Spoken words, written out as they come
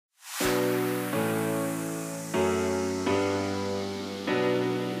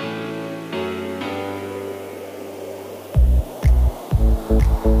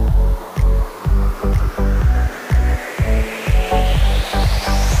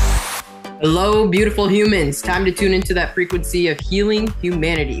Hello, beautiful humans. Time to tune into that frequency of healing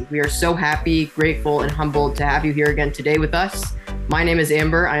humanity. We are so happy, grateful, and humbled to have you here again today with us. My name is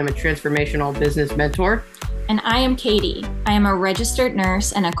Amber. I am a transformational business mentor. And I am Katie. I am a registered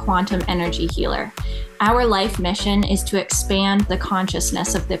nurse and a quantum energy healer. Our life mission is to expand the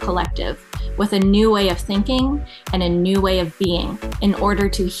consciousness of the collective with a new way of thinking and a new way of being in order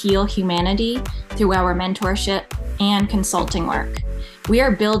to heal humanity through our mentorship and consulting work. We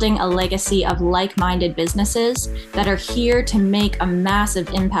are building a legacy of like-minded businesses that are here to make a massive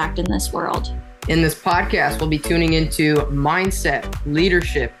impact in this world. In this podcast, we'll be tuning into mindset,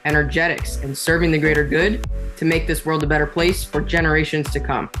 leadership, energetics, and serving the greater good to make this world a better place for generations to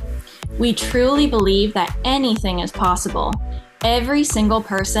come. We truly believe that anything is possible. Every single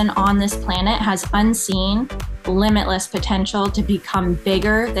person on this planet has unseen, limitless potential to become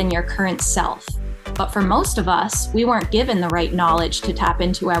bigger than your current self. But for most of us, we weren't given the right knowledge to tap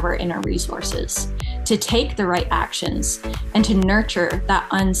into our inner resources, to take the right actions, and to nurture that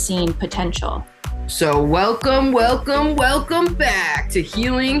unseen potential. So welcome back to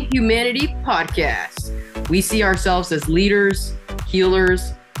Healing Humanity Podcast. We see ourselves as leaders,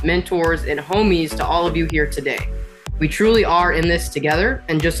 healers, mentors, and homies to all of you here today. We truly are in this together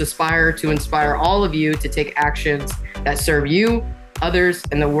and just aspire to inspire all of you to take actions that serve you, others,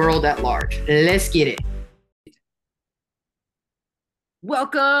 and the world at large. Let's get it.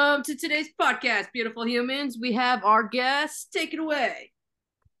 Welcome to today's podcast, beautiful humans. We have our guest. Take it away.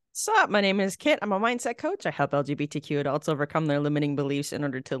 What's up? My name is Kit. I'm a mindset coach. I help LGBTQ adults overcome their limiting beliefs in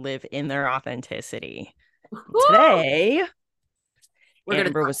order to live in their authenticity. Woo! Today,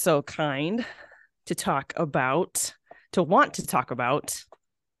 Amber was so kind to want to talk about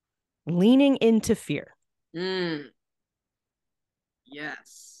leaning into fear.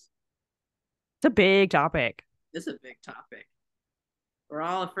 Yes. It's a big topic. This is a big topic. We're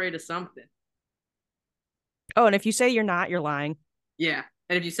all afraid of something. Oh, and if you say you're not, you're lying. Yeah.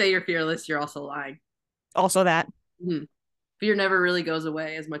 And if you say you're fearless, you're also lying. Also that. Mm-hmm. Fear never really goes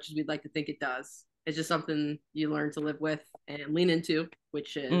away as much as we'd like to think it does. It's just something you learn to live with and lean into,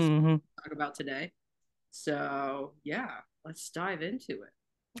 which is what we'll talk about today. So, yeah, let's dive into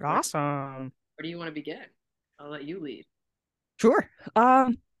it. Awesome. Where do you want to begin? I'll let you lead. Sure.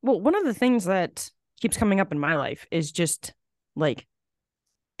 Well, one of the things that keeps coming up in my life is just like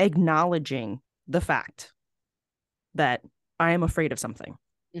acknowledging the fact that I am afraid of something.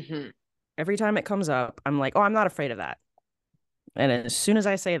 Mm-hmm. Every time it comes up, I'm like, oh, I'm not afraid of that. And as soon as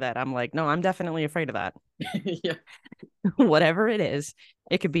I say that, I'm like, no, I'm definitely afraid of that. Yeah. Whatever it is,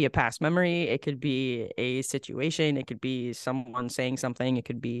 it could be a past memory. It could be a situation. It could be someone saying something. It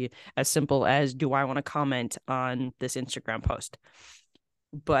could be as simple as, do I want to comment on this Instagram post?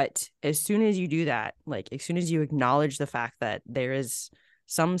 But as soon as you do that, like as soon as you acknowledge the fact that there is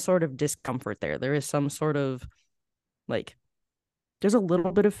some sort of discomfort there is some sort of like, there's a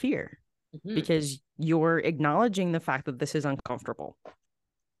little bit of fear because you're acknowledging the fact that this is uncomfortable.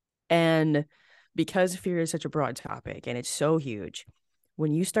 And because fear is such a broad topic and it's so huge,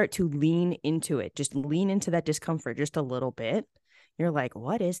 when you start to lean into it, just lean into that discomfort just a little bit, you're like,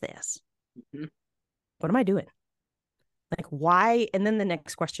 what is this? What am I doing? Like, why? And then the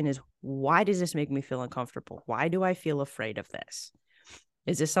next question is, why does this make me feel uncomfortable? Why do I feel afraid of this?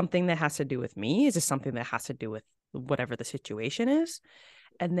 Is this something that has to do with me? Is this something that has to do with whatever the situation is?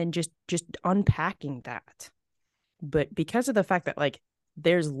 And then just unpacking that. But because of the fact that like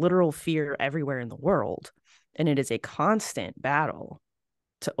there's literal fear everywhere in the world and it is a constant battle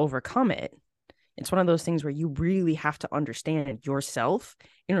to overcome it, it's one of those things where you really have to understand yourself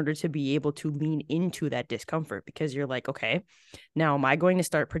in order to be able to lean into that discomfort, because you're like, okay, now am I going to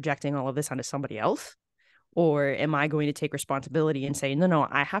start projecting all of this onto somebody else? Or am I going to take responsibility and say, no,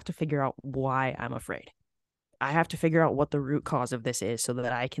 I have to figure out why I'm afraid. I have to figure out what the root cause of this is so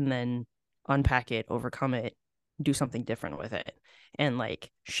that I can then unpack it, overcome it, do something different with it, and like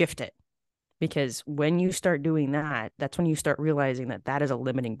shift it. Because when you start doing that, that's when you start realizing that that is a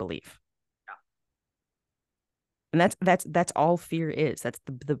limiting belief. And that's all fear is. That's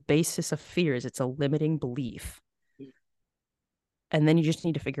the basis of fear is it's a limiting belief. And then you just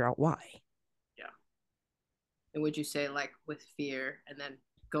need to figure out why. Yeah. And would you say like with fear and then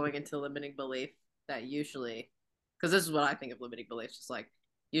going into limiting belief that usually, because this is what I think of limiting beliefs, is like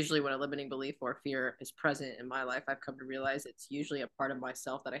usually when a limiting belief or fear is present in my life, I've come to realize it's usually a part of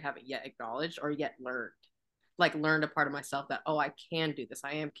myself that I haven't yet acknowledged or yet learned. Like learned a part of myself that, oh, I can do this.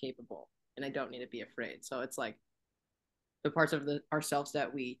 I am capable and I don't need to be afraid. So it's like the parts of ourselves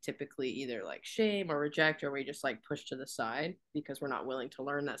that we typically either like shame or reject, or we just like push to the side because we're not willing to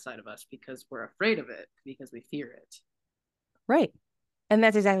learn that side of us because we're afraid of it, because we fear it. Right. And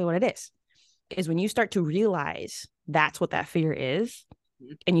that's exactly what it is. is when you start to realize that's what that fear is,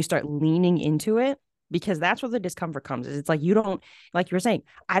 and you start leaning into it, because that's where the discomfort comes. Is it's like, you don't, like you were saying,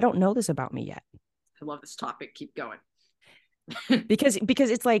 I don't know this about me yet. I love this topic. Keep going. because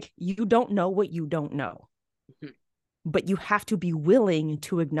it's like, you don't know what you don't know. Mhm. But you have to be willing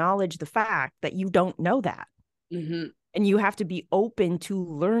to acknowledge the fact that you don't know that. Mm-hmm. And you have to be open to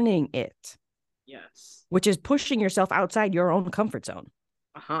learning it. Yes. Which is pushing yourself outside your own comfort zone.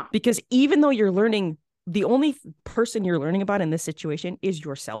 Uh-huh. Because even though you're learning, the only person you're learning about in this situation is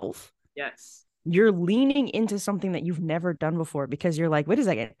yourself. Yes. You're leaning into something that you've never done before, because you're like, wait a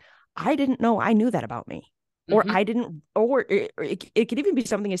second, I didn't know I knew that about me. Or Mm-hmm. I didn't, or it could even be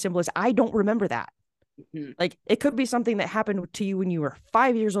something as simple as, I don't remember that. Mm-hmm. Like, it could be something that happened to you when you were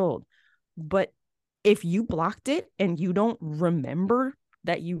 5 years old. But if you blocked it and you don't remember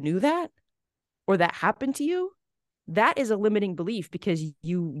that you knew that, or that happened to you, that is a limiting belief, because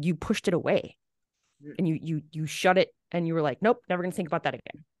you pushed it away, and you shut it, and you were like, nope, never gonna think about that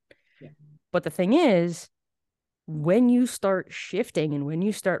again. Yeah. But the thing is, when you start shifting and when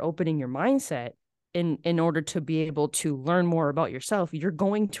you start opening your mindset in order to be able to learn more about yourself, you're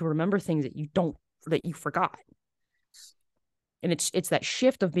going to remember things that you forgot. And it's that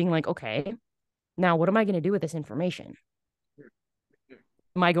shift of being like, okay, now what am I going to do with this information?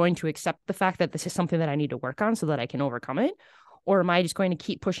 Am I going to accept the fact that this is something that I need to work on so that I can overcome it? Or am I just going to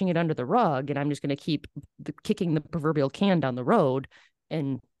keep pushing it under the rug, and I'm just going to keep kicking the proverbial can down the road,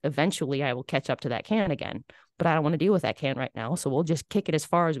 and eventually I will catch up to that can again? But I don't want to deal with that can right now. So we'll just kick it as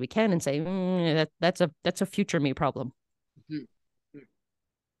far as we can and say, that's a future me problem. Mm-hmm.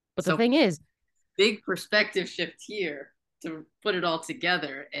 But So the thing is, big perspective shift here to put it all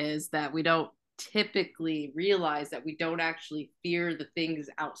together is that we don't typically realize that we don't actually fear the things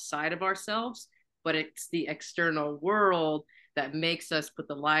outside of ourselves, but it's the external world that makes us put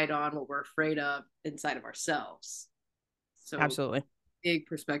the light on what we're afraid of inside of ourselves. So absolutely. big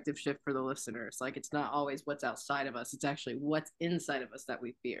perspective shift for the listeners. Like, it's not always what's outside of us, it's actually what's inside of us that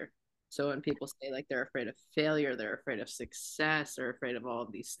we fear. So when people say like they're afraid of failure, they're afraid of success, or afraid of all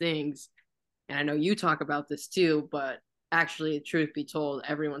of these things, and I know you talk about this too, but actually, truth be told,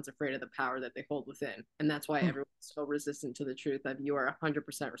 everyone's afraid of the power that they hold within. And that's why everyone's so resistant to the truth that you are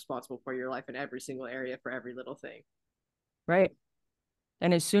 100% responsible for your life in every single area, for every little thing. Right.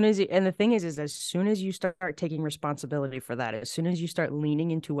 And the thing is as soon as you start taking responsibility for that, as soon as you start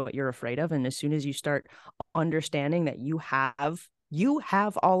leaning into what you're afraid of, and as soon as you start understanding that you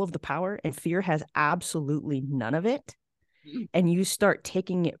have all of the power and fear has absolutely none of it, and you start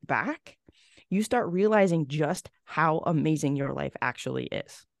taking it back, you start realizing just how amazing your life actually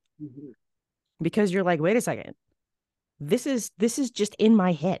is. Mm-hmm. Because you're like, wait a second, this is just in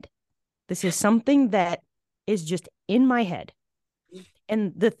my head. This is something that is just in my head.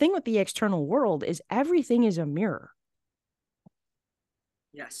 And the thing with the external world is everything is a mirror.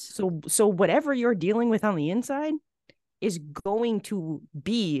 Yes. So whatever you're dealing with on the inside is going to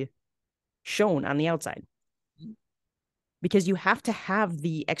be shown on the outside, because you have to have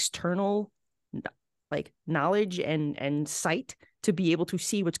the external like knowledge and sight to be able to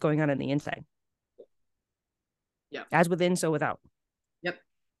see what's going on the inside. Yeah. As within, so without. Yep.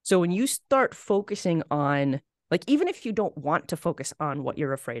 So when you start focusing on, like, even if you don't want to focus on what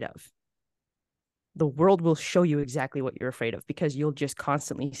you're afraid of, the world will show you exactly what you're afraid of, because you'll just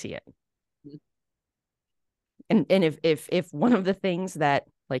constantly see it. Mm-hmm. And if one of the things that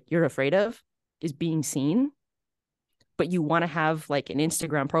like you're afraid of is being seen, but you want to have like an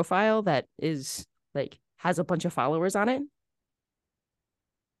Instagram profile that is like has a bunch of followers on it,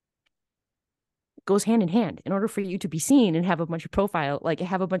 goes hand in hand. In order for you to be seen and have a bunch of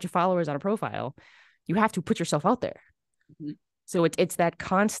followers on a profile, you have to put yourself out there. Mm-hmm. So it's that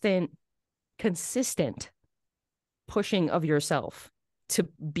constant, consistent pushing of yourself to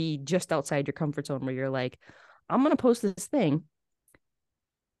be just outside your comfort zone, where you're like, I'm going to post this thing,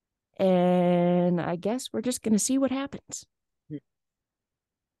 and I guess we're just going to see what happens. Mm-hmm.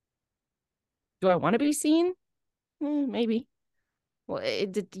 Do I want to be seen? Maybe. Well,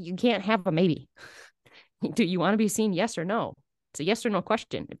 you can't have a maybe. Do you want to be seen? Yes or no? It's a yes or no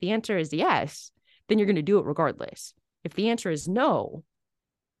question. If the answer is yes, then you're going to do it regardless. If the answer is no,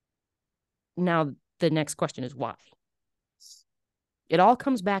 now the next question is why. It all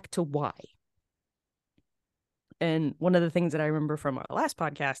comes back to why. And one of the things that I remember from our last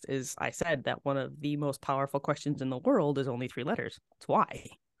podcast is I said that one of the most powerful questions in the world is only 3 letters. It's why.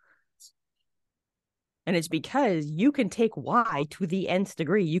 And it's because you can take why to the nth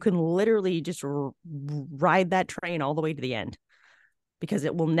degree. You can literally just ride that train all the way to the end, because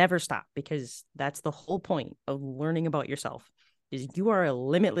it will never stop, because that's the whole point of learning about yourself, is you are a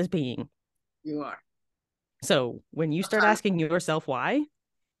limitless being. You are. So when you start asking yourself why,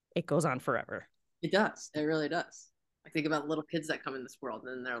 it goes on forever. It does. It really does. I think about little kids that come in this world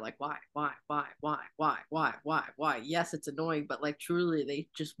and they're like, why? Yes, it's annoying, but like truly they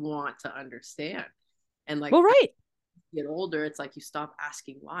just want to understand. And like Well, right. get older, it's like you stop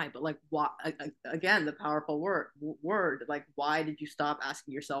asking why, but like why again, the powerful word, like why did you stop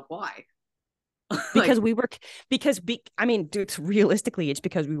asking yourself why? Because Like we were, I mean, dude, realistically, it's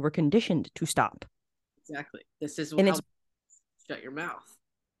because we were conditioned to stop. exactly. This is And how it's shut your mouth.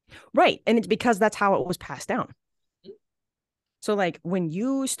 right. And it's because that's how it was passed down. So, like, when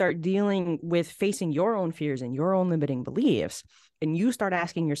you start dealing with facing your own fears and your own limiting beliefs, and you start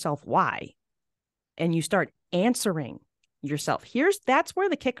asking yourself why, and you start answering yourself, that's where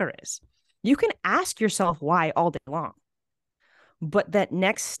the kicker is. You can ask yourself why all day long, but that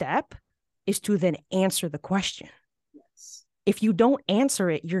next step is to then answer the question. Yes. If you don't answer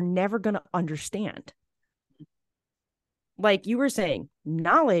it, you're never going to understand. Like you were saying,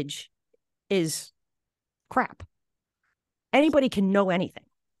 knowledge is crap. Anybody can know anything.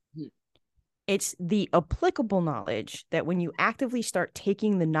 It's the applicable knowledge that when you actively start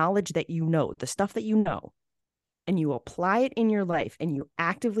taking the knowledge that you know, the stuff that you know, and you apply it in your life and you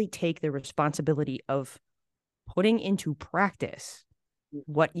actively take the responsibility of putting into practice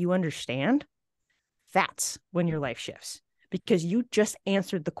what you understand, that's when your life shifts because you just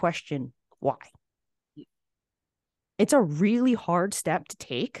answered the question, why? It's a really hard step to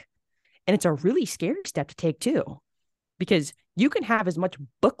take. And it's a really scary step to take too, because you can have as much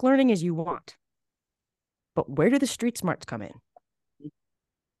book learning as you want. But where do the street smarts come in?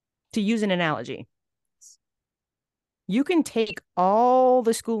 To use an analogy, you can take all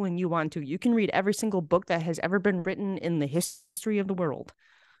the schooling you want to. You can read every single book that has ever been written in the history of the world.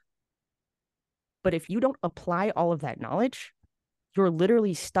 But if you don't apply all of that knowledge, you're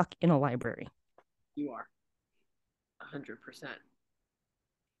literally stuck in a library. You are 100%.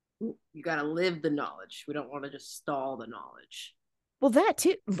 You got to live the knowledge. We don't want to just stall the knowledge. Well, that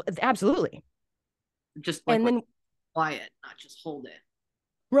too, absolutely. Just like and then apply it, not just hold it.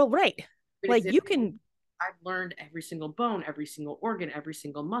 Well, right. Like you can. I've learned every single bone, every single organ, every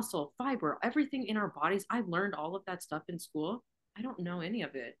single muscle, fiber, everything in our bodies. I've learned all of that stuff in school. I don't know any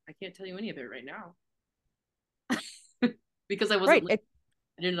of it. I can't tell you any of it right now because I wasn't. Right.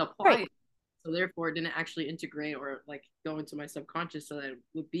 I didn't apply right. it, so therefore it didn't actually integrate or like go into my subconscious, so that it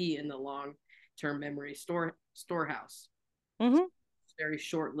would be in the long-term memory storehouse. Mm-hmm. It's very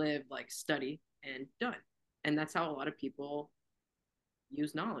short-lived, like study and done, and that's how a lot of people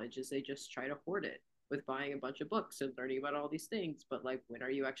use knowledge is they just try to hoard it with buying a bunch of books and learning about all these things, but like when are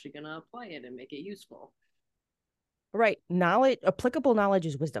you actually going to apply it and make it useful? Right. Applicable knowledge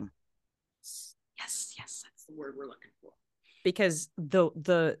is wisdom. Yes, that's the word we're looking for. Because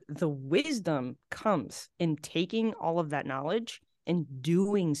the wisdom comes in taking all of that knowledge and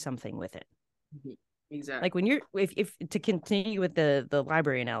doing something with it. Mm-hmm. Exactly. Like when you're if to continue with the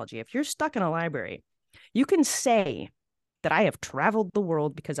library analogy, if you're stuck in a library, you can say that I have traveled the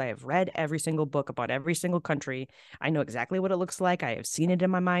world because I have read every single book about every single country. I know exactly what it looks like. I have seen it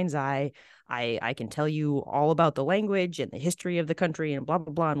in my mind's eye. I can tell you all about the language and the history of the country and blah,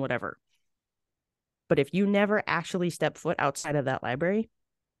 blah, blah, and whatever. But if you never actually step foot outside of that library,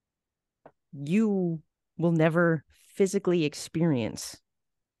 you will never physically experience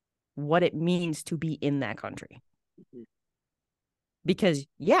what it means to be in that country. Mm-hmm. Because,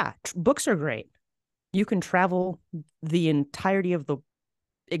 yeah, books are great. You can travel the entirety of the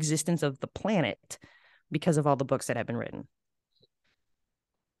existence of the planet because of all the books that have been written.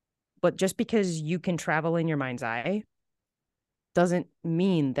 But just because you can travel in your mind's eye doesn't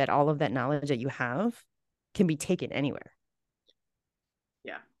mean that all of that knowledge that you have can be taken anywhere.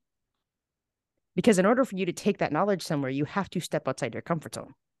 Yeah. Because in order for you to take that knowledge somewhere, you have to step outside your comfort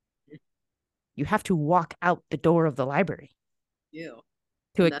zone. You have to walk out the door of the library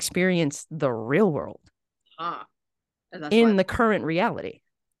to experience the real world and that's in the current reality.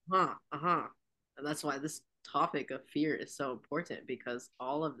 And that's why this topic of fear is so important, because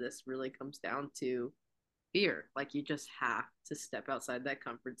all of this really comes down to fear. Like you just have to step outside that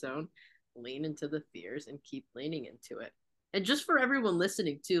comfort zone, lean into the fears and keep leaning into it. And just for everyone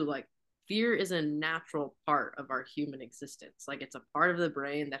listening too, like fear is a natural part of our human existence. Like it's a part of the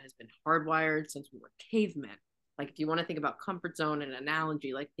brain that has been hardwired since we were cavemen. Like if you want to think about comfort zone and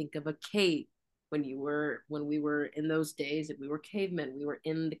analogy, like think of a cave. When we were in those days, if we were cavemen, we were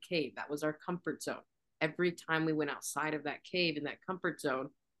in the cave. That was our comfort zone. Every time we went outside of that cave, in that comfort zone,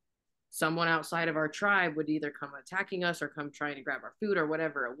 someone outside of our tribe would either come attacking us or come trying to grab our food or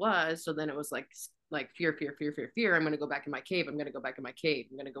whatever it was. So then it was like like fear, fear, fear, fear, fear. I'm going to go back in my cave. I'm going to go back in my cave.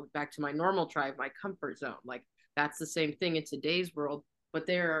 I'm going to go back to my normal tribe, my comfort zone. Like that's the same thing in today's world, but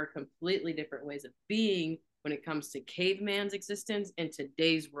there are completely different ways of being when it comes to caveman's existence and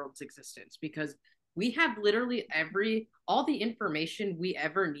today's world's existence, because we have literally all the information we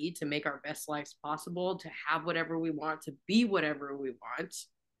ever need to make our best lives possible, to have whatever we want, to be whatever we want.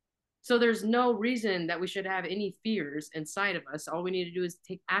 So there's no reason that we should have any fears inside of us. All we need to do is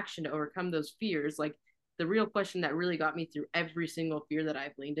take action to overcome those fears. Like the real question that really got me through every single fear that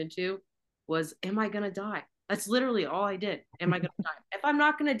I've leaned into was, am I going to die? That's literally all I did. Am I going to die? If I'm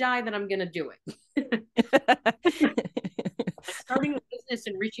not going to die, then I'm going to do it. Starting a business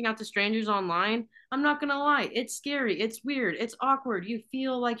and reaching out to strangers online, I'm not going to lie. It's scary. It's weird. It's awkward. You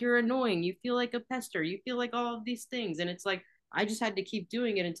feel like you're annoying. You feel like a pester. You feel like all of these things. And it's like, I just had to keep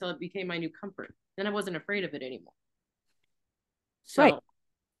doing it until it became my new comfort. Then I wasn't afraid of it anymore. So, right.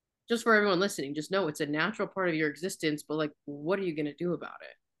 Just for everyone listening, just know it's a natural part of your existence, but like, what are you going to do about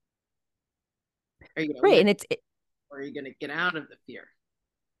it? Are you going to right? And or are you going to get out of the fear?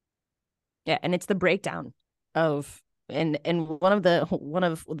 Yeah, and it's the breakdown of and one of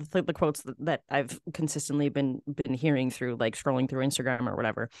the quotes that I've consistently been hearing through, like scrolling through Instagram or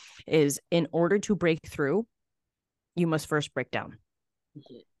whatever, is in order to break through, you must first break down.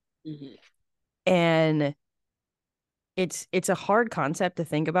 And it's a hard concept to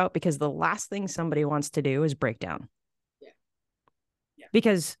think about, because the last thing somebody wants to do is break down. Yeah.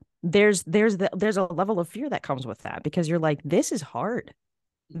 Because there's a level of fear that comes with that, because you're like, this is hard.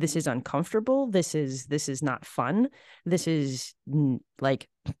 This is uncomfortable. This is not fun. This is like,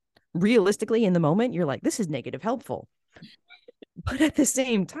 realistically in the moment, you're like, this is negative helpful. But at the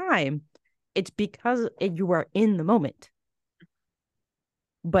same time, it's because you are in the moment.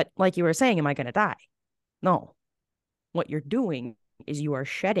 But like you were saying, am I going to die? No. What you're doing is you are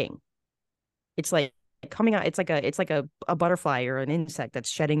shedding. It's like coming out. It's like a butterfly or an insect that's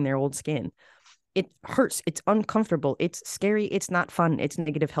shedding their old skin. It hurts. It's uncomfortable. It's scary. It's not fun. It's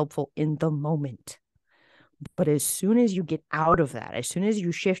negative helpful in the moment. But as soon as you get out of that, as soon as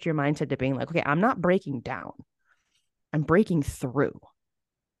you shift your mindset to being like, okay, I'm not breaking down, I'm breaking through.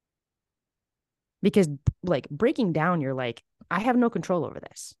 Because like breaking down, you're like, I have no control over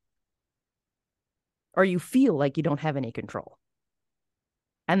this. Or you feel like you don't have any control.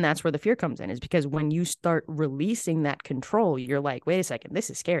 And that's where the fear comes in, is because when you start releasing that control, you're like, wait a second, this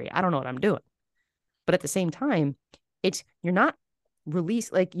is scary. I don't know what I'm doing. But at the same time, you're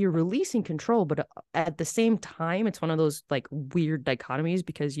releasing control, but at the same time, it's one of those like weird dichotomies,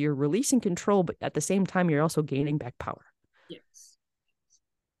 because you're releasing control, but at the same time, you're also gaining back power. Yes.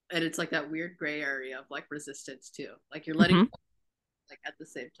 And it's like that weird gray area of like resistance too. Like you're letting like at the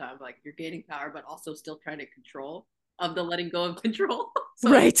same time, like you're gaining power, but also still trying to control of the letting go of control.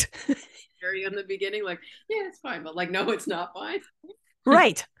 So right. Scary in the beginning, like, yeah, it's fine, but like, no, it's not fine.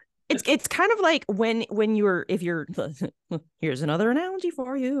 Right. It's kind of like if you're here's another analogy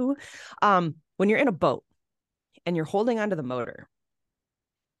for you. When you're in a boat and you're holding onto the motor,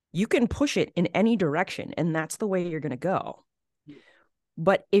 you can push it in any direction, and that's the way you're going to go.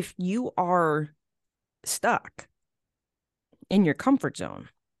 But if you are stuck in your comfort zone,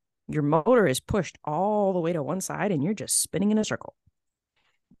 your motor is pushed all the way to one side and you're just spinning in a circle.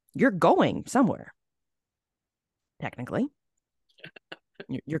 You're going somewhere. Technically,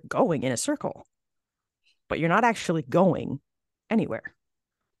 you're going in a circle, but you're not actually going anywhere,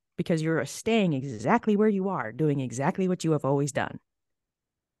 because you're staying exactly where you are, doing exactly what you have always done.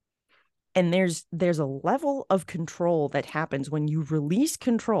 And there's a level of control that happens when you release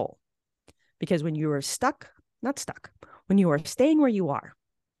control, because when you are when you are staying where you are,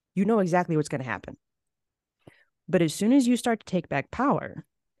 you know exactly what's going to happen. But as soon as you start to take back power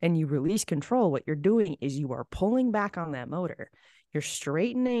and you release control, what you're doing is you are pulling back on that motor. You're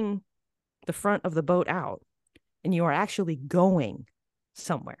straightening the front of the boat out, and you are actually going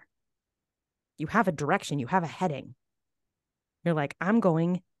somewhere. You have a direction. You have a heading. You're like, I'm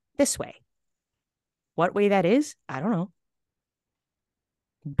going this way. What way that is, I don't know.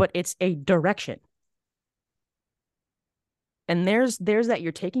 But it's a direction. And there's that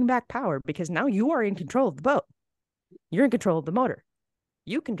you're taking back power, because now you are in control of the boat. You're in control of the motor.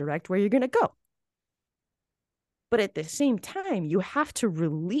 You can direct where you're going to go. But at the same time, you have to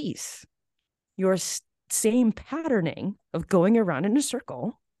release your same patterning of going around in a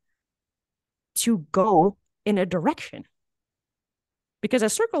circle to go in a direction. Because a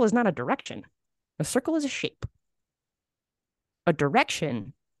circle is not a direction. A circle is a shape. A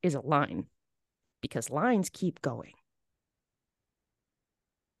direction is a line, because lines keep going.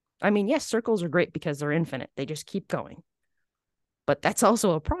 I mean, yes, circles are great because they're infinite. They just keep going. But that's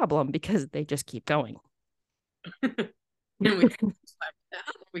also a problem because they just keep going. And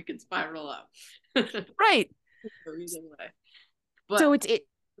we can spiral up. Right. Either way. But So it's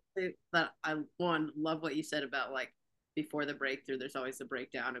that I love what you said about like before the breakthrough, there's always the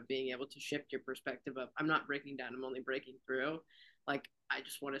breakdown of being able to shift your perspective of I'm not breaking down, I'm only breaking through. Like I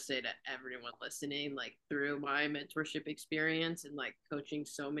just want to say to everyone listening, like through my mentorship experience and like coaching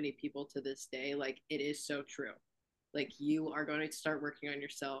so many people to this day, like it is so true. Like you are going to start working on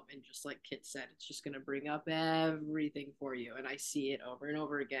yourself, and just like Kit said, it's just going to bring up everything for you. And I see it over and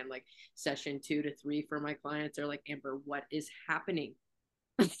over again. Like session 2 to 3 for my clients are like, Amber, what is happening?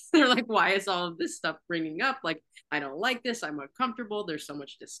 They're like, why is all of this stuff bringing up? Like, I don't like this. I'm uncomfortable. There's so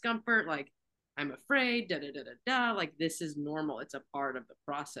much discomfort. Like, I'm afraid. Da da da da da. Like, this is normal. It's a part of the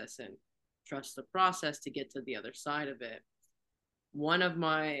process, and trust the process to get to the other side of it. One of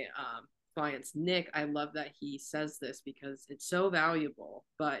my clients, Nick, I love that he says this because it's so valuable.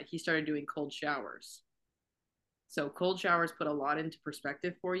 But he started doing cold showers. So cold showers put a lot into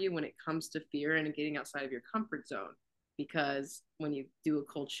perspective for you when it comes to fear and getting outside of your comfort zone, because when you do a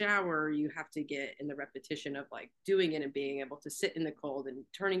cold shower, you have to get in the repetition of like doing it and being able to sit in the cold and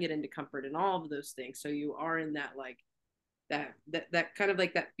turning it into comfort and all of those things. So you are in that like that kind of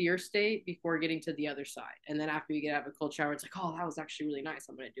like that fear state before getting to the other side. And then after you get out of a cold shower, it's like, oh, that was actually really nice.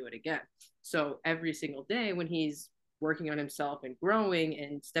 I'm going to do it again. So every single day when he's working on himself and growing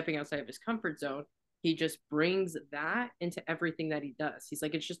and stepping outside of his comfort zone, he just brings that into everything that he does. He's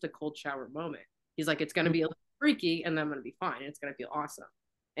like, it's just a cold shower moment. He's like, it's going to be a little freaky and then I'm going to be fine. And it's going to feel awesome.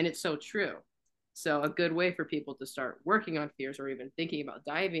 And it's so true. So a good way for people to start working on fears or even thinking about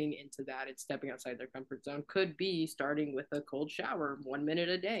diving into that and stepping outside their comfort zone could be starting with a cold shower 1 minute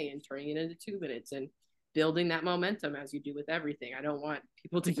a day and turning it into 2 minutes and building that momentum as you do with everything. I don't want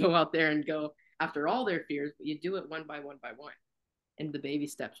people to go out there and go after all their fears, but you do it one by one by one. And the baby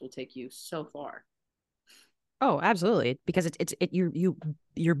steps will take you so far. Oh, absolutely. Because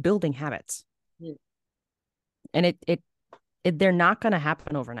you're building habits. Yeah. And they're not going to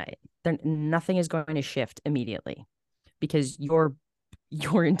happen overnight. Nothing is going to shift immediately because your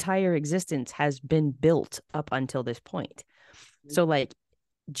entire existence has been built up until this point. So like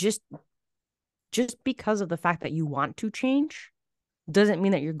just because of the fact that you want to change doesn't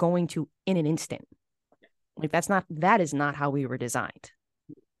mean that you're going to in an instant. Like that is not how we were designed.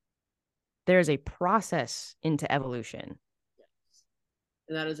 There's a process into evolution. Yes.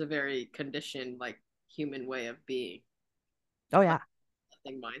 And that is a very conditioned, like human way of being. Oh yeah.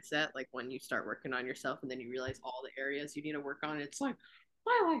 Mindset, like when you start working on yourself and then you realize all the areas you need to work on, it's like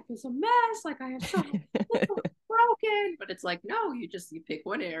my life is a mess, like I have so broken. But it's like, no, you pick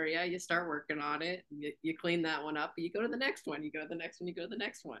one area, you start working on it, you clean that one up, you go to the next one, you go to the next one, you go to the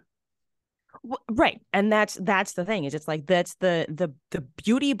next one. Right. And that's the thing, is it's like that's the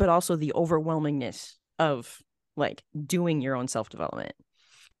beauty but also the overwhelmingness of like doing your own self-development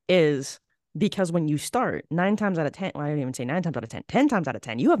is because when you start 9 times out of 10, well, I don't even say 9 times out of 10, 10 times out of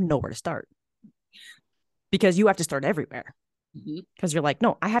 10, you have nowhere to start because you have to start everywhere. Because you're like,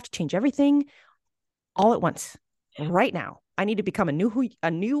 no, I have to change everything all at once right now. I need to become a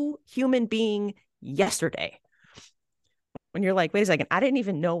new human being yesterday. When you're like, wait a second, I didn't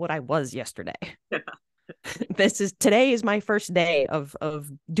even know what I was yesterday. Today is my first day of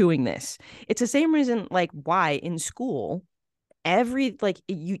doing this. It's the same reason like why in school every like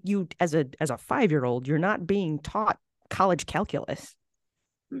you as a 5-year-old, you're not being taught college calculus.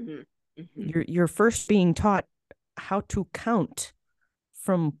 You're first being taught how to count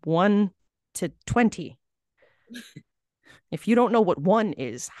from 1 to 20. If you don't know what 1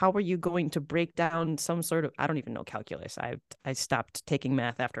 is, how are you going to break down some sort of, I don't even know calculus. I stopped taking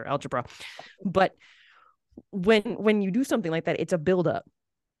math after algebra. But when you do something like that, it's a buildup.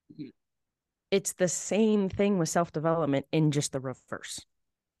 It's the same thing with self-development in just the reverse.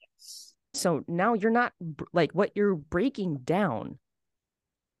 Yes. So now you're not like, what you're breaking down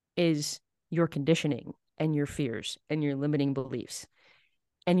is your conditioning and your fears and your limiting beliefs.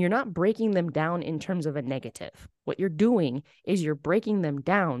 And you're not breaking them down in terms of a negative. What you're doing is you're breaking them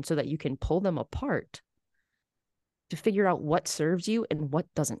down so that you can pull them apart to figure out what serves you and what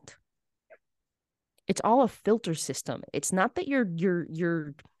doesn't. It's all a filter system. It's not that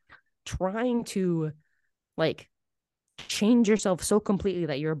you're trying to like change yourself so completely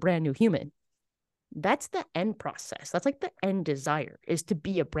that you're a brand new human. That's the end process. That's like the end desire, is to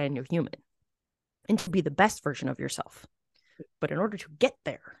be a brand new human and to be the best version of yourself. But in order to get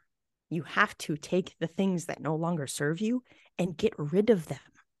there, you have to take the things that no longer serve you and get rid of them.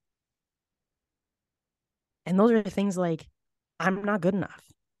 And those are the things like, I'm not good enough.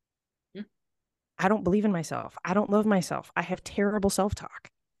 I don't believe in myself. I don't love myself. I have terrible self-talk.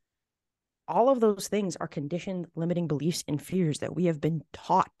 All of those things are conditioned limiting beliefs and fears that we have been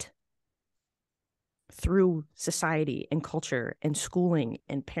taught through society and culture and schooling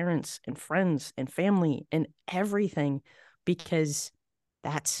and parents and friends and family and everything, because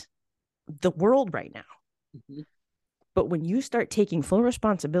that's the world right now. Mm-hmm. But when you start taking full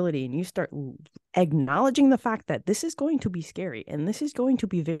responsibility and you start acknowledging the fact that this is going to be scary and this is going to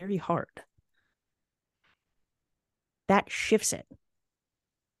be very hard, that shifts it.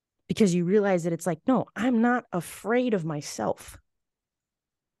 Because you realize that it's like, no, I'm not afraid of myself.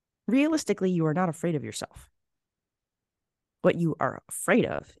 Realistically, you are not afraid of yourself. What you are afraid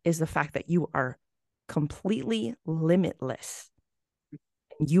of is the fact that you are completely limitless.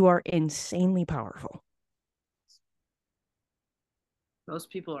 You are insanely powerful. Most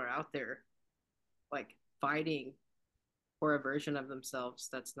people are out there like fighting for a version of themselves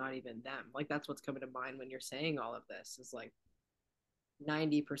that's not even them. Like that's what's coming to mind when you're saying all of this is like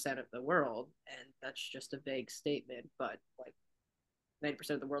 90% of the world, and that's just a vague statement, but like 90%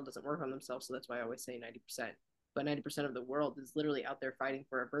 of the world doesn't work on themselves, so that's why I always say 90%. But 90% of the world is literally out there fighting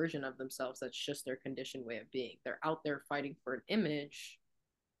for a version of themselves that's just their conditioned way of being. They're out there fighting for an image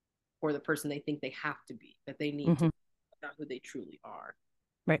for the person they think they have to be, that they need to be, not who they truly are.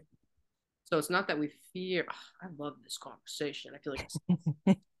 Right. So it's not that we fear. I love this conversation. I feel like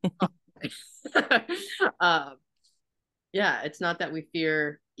yeah, it's not that we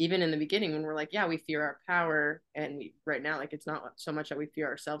fear, even in the beginning when we're like, yeah, we fear our power. And we, right now, like, it's not so much that we fear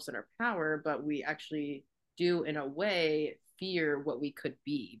ourselves and our power, but we actually do, in a way, fear what we could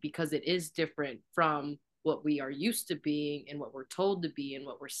be, because it is different from what we are used to being and what we're told to be and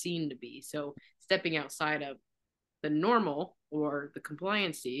what we're seen to be. So stepping outside of the normal or the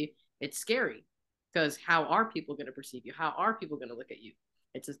compliancy, it's scary, because how are people going to perceive you? How are people going to look at you?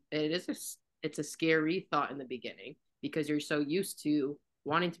 It's a scary thought in the beginning, because you're so used to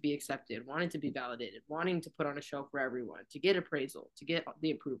wanting to be accepted, wanting to be validated, wanting to put on a show for everyone, to get appraisal, to get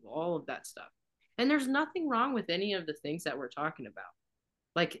the approval, all of that stuff. And there's nothing wrong with any of the things that we're talking about.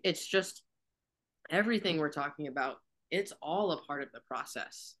 Like, it's just everything we're talking about, it's all a part of the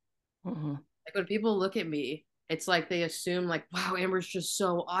process. Mm-hmm. Like, when people look at me, it's like they assume, like, wow, Amber's just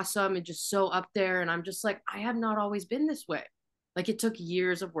so awesome and just so up there. And I'm just like, I have not always been this way. Like, it took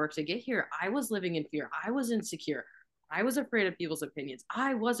years of work to get here. I was living in fear. I was insecure. I was afraid of people's opinions.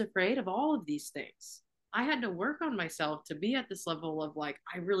 I was afraid of all of these things. I had to work on myself to be at this level of like,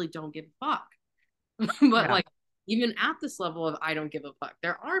 I really don't give a fuck. But Yeah. like, even at this level of I don't give a fuck,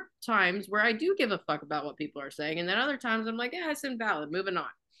 there are times where I do give a fuck about what people are saying. And then other times I'm like, yeah, it's invalid, moving on.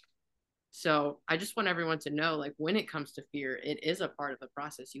 So I just want everyone to know, like, when it comes to fear, it is a part of the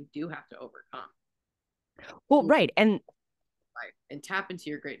process you do have to overcome. Well, right. And and tap into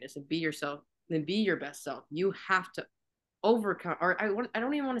your greatness and be yourself and be your best self. You have to overcome, or I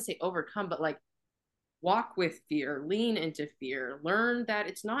don't even want to say overcome, but like walk with fear, lean into fear, learn that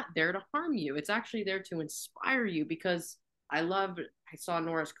it's not there to harm you. It's actually there to inspire you, because I saw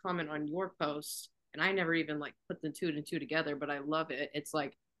Nora's comment on your post, and I never even like put the two and two together, but I love it. It's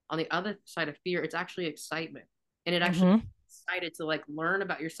like, on the other side of fear, it's actually excitement. And it actually excited to like learn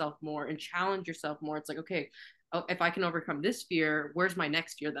about yourself more and challenge yourself more. It's like, okay, oh, if I can overcome this fear, where's my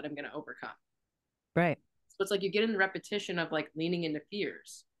next fear that I'm going to overcome? Right. So it's like you get in the repetition of like leaning into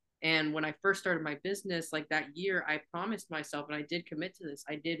fears. And when I first started my business, like that year, I promised myself, and I did commit to this,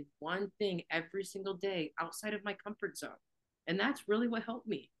 I did one thing every single day outside of my comfort zone. And that's really what helped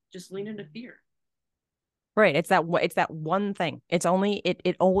me, just lean into fear. Right. It's that one thing. It's only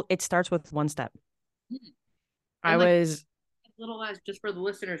it starts with one step. Mm-hmm. I like, was as little as, just for the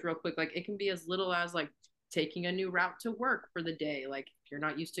listeners real quick, like it can be as little as like taking a new route to work for the day. Like, if you're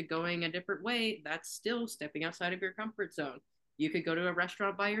not used to going a different way, that's still stepping outside of your comfort zone. You could go to a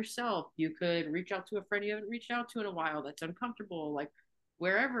restaurant by yourself. You could reach out to a friend you haven't reached out to in a while that's uncomfortable. Like,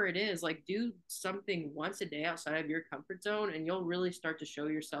 wherever it is, like, do something once a day outside of your comfort zone, and you'll really start to show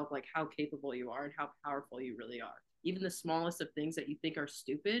yourself like how capable you are and how powerful you really are. Even the smallest of things that you think are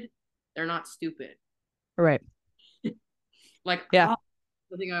stupid, they're not stupid. right. Like, Yeah.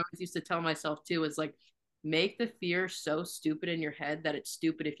 the thing I always used to tell myself too is like, make the fear so stupid in your head that it's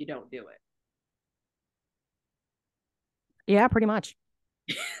stupid if you don't do Yeah, pretty much.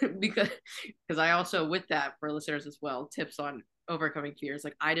 it. because I also, with that, for listeners as well, tips on overcoming fears.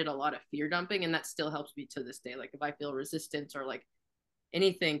 Like, I did a lot of fear dumping, and that still helps me to this day. Like, if I feel resistance or like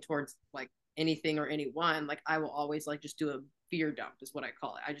anything towards like anything or anyone, like I will always like just do a fear dump, is what I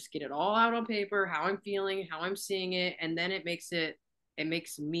call it. I just get it all out on paper, how I'm feeling, how I'm seeing it, and then it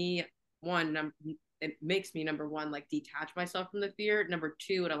makes me, one, it makes me, number one, like detach myself from the fear. Number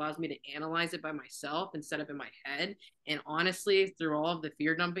two, it allows me to analyze it by myself instead of in my head. And honestly, through all of the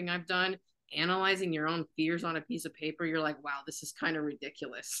fear dumping I've done, analyzing your own fears on a piece of paper, you're like, wow, this is kind of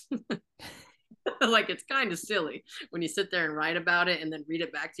ridiculous. Like, it's kind of silly when you sit there and write about it and then read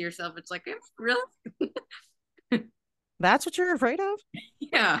it back to yourself. It's like, really? That's what you're afraid of?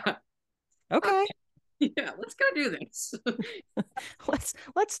 Yeah. Okay. Yeah, let's go do this.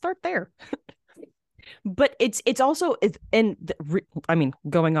 let's start there. But it's also I mean,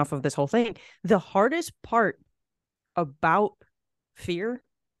 going off of this whole thing, the hardest part about fear,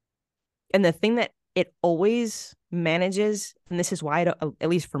 and the thing that it always manages, and this is why at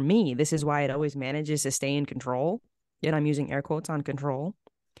least for me, this is why it always manages to stay in control, and I'm using air quotes on control,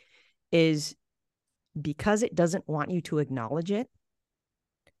 is because it doesn't want you to acknowledge it.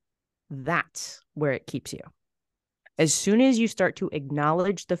 That's where it keeps you. As soon as you start to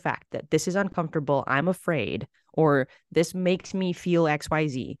acknowledge the fact that this is uncomfortable, I'm afraid, or this makes me feel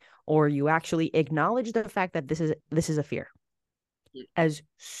XYZ, or you actually acknowledge the fact that this is a fear. As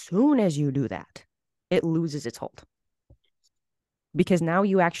soon as you do that, it loses its hold. Because now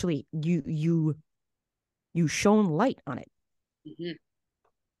you actually you shone light on it. Mm-hmm.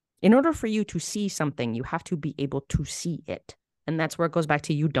 In order for you to see something, you have to be able to see it. And that's where it goes back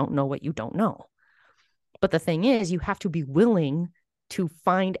to, you don't know what you don't know. But the thing is, you have to be willing to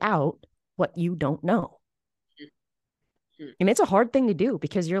find out what you don't know. And it's a hard thing to do,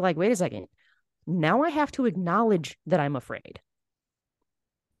 because you're like, wait a second, now I have to acknowledge that I'm afraid.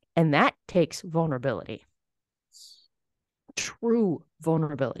 And that takes vulnerability. True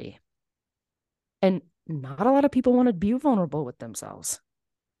vulnerability. And not a lot of people want to be vulnerable with themselves.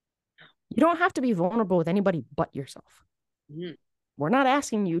 You don't have to be vulnerable with anybody but yourself. Mm-hmm. We're not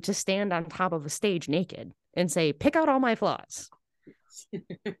asking you to stand on top of a stage naked and say, pick out all my flaws.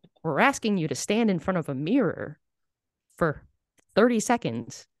 We're asking you to stand in front of a mirror for 30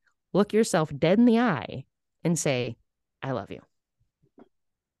 seconds, look yourself dead in the eye, and say, I love you.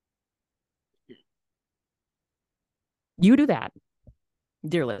 You do that,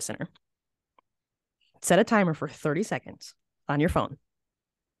 dear listener. Set a timer for 30 seconds on your phone.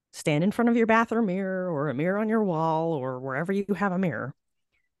 Stand in front of your bathroom mirror, or a mirror on your wall, or wherever you have a mirror,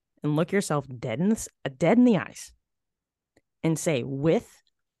 and look yourself dead in the eyes and say, with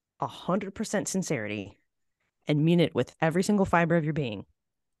 100% sincerity, and mean it with every single fiber of your being,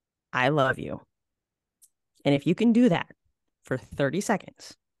 I love you. And if you can do that for 30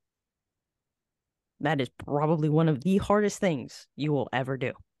 seconds, that is probably one of the hardest things you will ever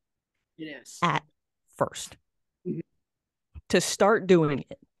do. It is. At first. Mm-hmm. To start doing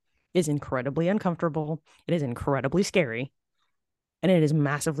it is incredibly uncomfortable. It is incredibly scary. And it is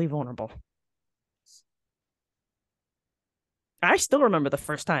massively vulnerable. I still remember the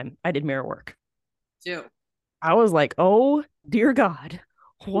first time I did mirror work. Too. I was like, oh, dear God,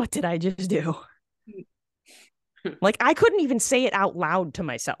 what did I just do? Like, I couldn't even say it out loud to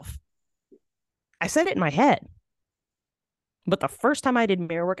myself. I said it in my head. But the first time I did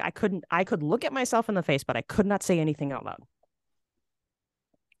mirror work, I could look at myself in the face, but I could not say anything out loud.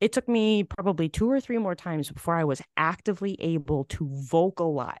 It took me probably 2 or 3 more times before I was actively able to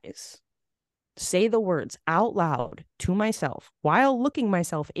vocalize, say the words out loud to myself while looking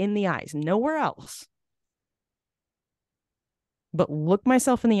myself in the eyes, nowhere else. But look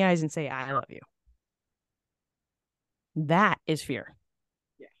myself in the eyes and say, I love you. That is fear.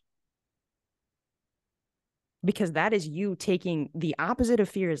 Yeah. Because that is you taking the opposite of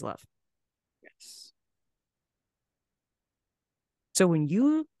fear is love. Yes. So when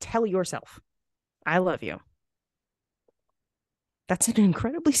you tell yourself, I love you, that's an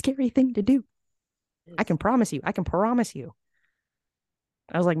incredibly scary thing to do. I can promise you.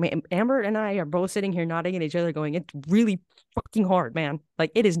 I was like, man, Amber and I are both sitting here nodding at each other going, it's really fucking hard, man.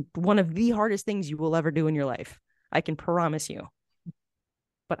 Like, it is one of the hardest things you will ever do in your life. I can promise you.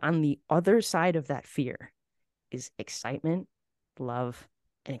 But on the other side of that fear is excitement, love,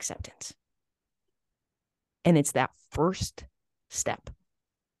 and acceptance. And it's that first step.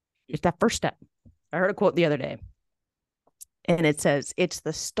 It's that first step. I heard a quote the other day, and it says, it's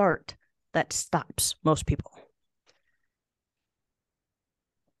the start that stops most people.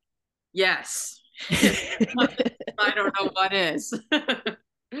 Yes. I don't know what is.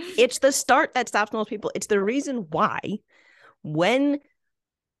 It's the start that stops most people. It's the reason why when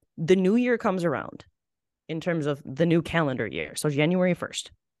the new year comes around, in terms of the new calendar year, so January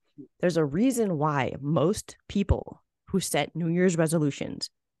 1st, there's a reason why most people who set New Year's resolutions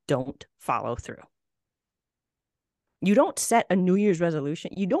don't follow through. You don't set a New Year's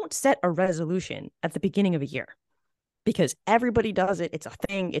resolution. You don't set a resolution at the beginning of a year. because everybody does it. It's a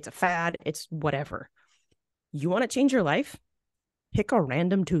thing. It's a fad. It's whatever. You want to change your life? Pick a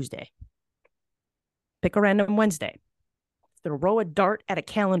random Tuesday. Pick a random Wednesday. Throw a dart at a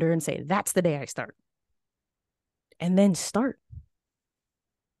calendar and say, that's the day I start. And then start.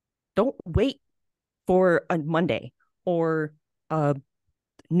 Don't wait for a Monday or a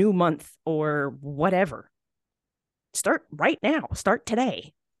new month or whatever. Start right now. Start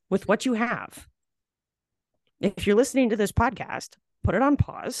today with what you have. If you're listening to this podcast, put it on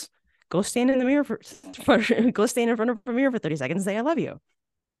pause. Go stand in the mirror go stand in front of a mirror for 30 seconds and say, I love you.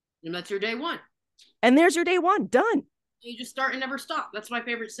 And that's your day one. And there's your day one. Done. You just start and never stop. That's my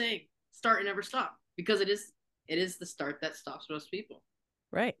favorite saying. Start and never stop. Because it is the start that stops most people.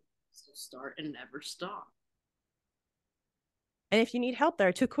 Right. So start and never stop. And if you need help, there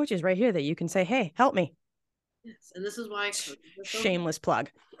are two coaches right here that you can say, hey, help me. Yes. And this is why shameless plug.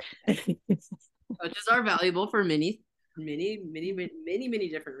 Coaches are valuable for many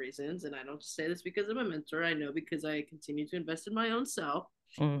different reasons. And I don't just say this because I'm a mentor. I know because I continue to invest in my own self.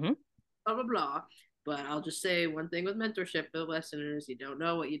 Mm-hmm. Blah, blah, blah. But I'll just say one thing with mentorship for the listeners: you don't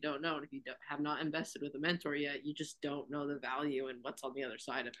know what you don't know. And if you have not invested with a mentor yet, you just don't know the value and what's on the other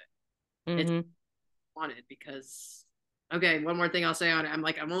side of it. Mm-hmm. It's wanted because, okay, one more thing I'll say on it.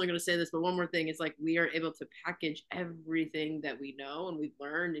 I'm only going to say this, but one more thing. It's like we are able to package everything that we know and we've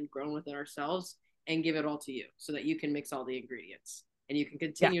learned and grown within ourselves and give it all to you so that you can mix all the ingredients and you can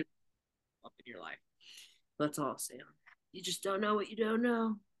continue up in your life. That's all I'll say on that. You just don't know what you don't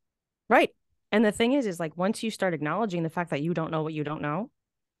know. Right. And the thing is like once you start acknowledging the fact that you don't know what you don't know,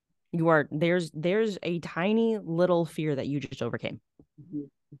 there's a tiny little fear that you just overcame. Mm-hmm.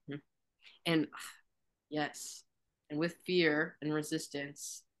 Mm-hmm. And yes, and with fear and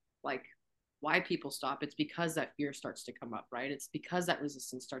resistance, like why people stop, it's because that fear starts to come up, right? It's because that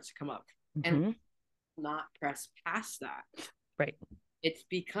resistance starts to come up. Mm-hmm. And not press past that. Right. It's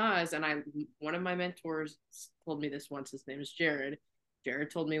because, and one of my mentors told me this once, his name is Jared.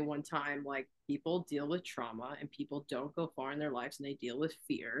 Jared told me one time, like, people deal with trauma and people don't go far in their lives and they deal with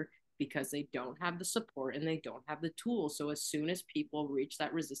fear because they don't have the support and they don't have the tools. So as soon as people reach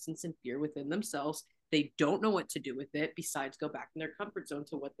that resistance and fear within themselves, they don't know what to do with it besides go back in their comfort zone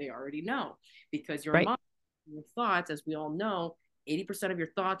to what they already know. Because your mind, your thoughts, as we all know, 80% of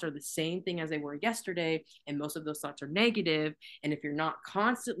your thoughts are the same thing as they were yesterday, and most of those thoughts are negative. And if you're not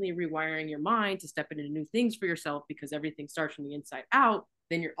constantly rewiring your mind to step into new things for yourself, because everything starts from the inside out,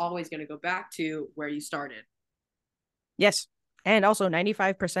 then you're always going to go back to where you started. Yes. And also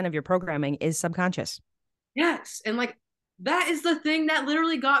 95% of your programming is subconscious. Yes. And like, that is the thing that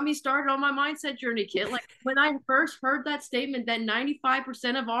literally got me started on my mindset journey, kid. Like when I first heard that statement that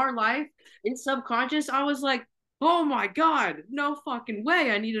 95% of our life is subconscious, I was like, oh my God, no fucking way.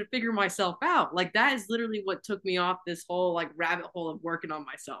 I need to figure myself out. Like that is literally what took me off this whole like rabbit hole of working on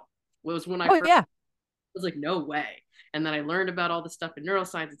myself. It was when I was like, no way. And then I learned about all the stuff in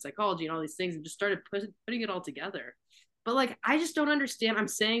neuroscience and psychology and all these things and just started putting it all together. But like, I just don't understand. I'm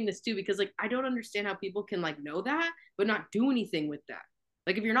saying this too, because like, I don't understand how people can like know that, but not do anything with that.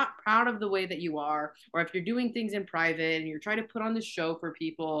 Like if you're not proud of the way that you are, or if you're doing things in private and you're trying to put on this show for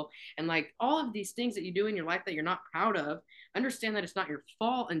people and like all of these things that you do in your life that you're not proud of, understand that it's not your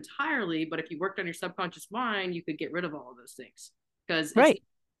fault entirely. But if you worked on your subconscious mind, you could get rid of all of those things because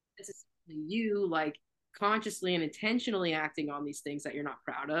it's you like consciously and intentionally acting on these things that you're not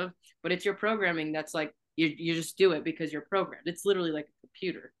proud of, but it's your programming that's like, you just do it because you're programmed. It's literally like a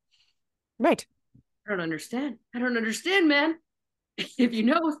computer. Right. I don't understand, man. If you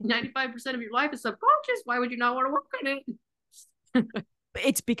know 95% of your life is subconscious, why would you not want to work on it?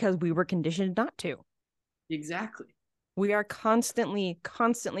 It's because we were conditioned not to. Exactly. We are constantly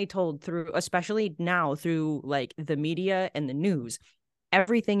told through, especially now through like the media and the news,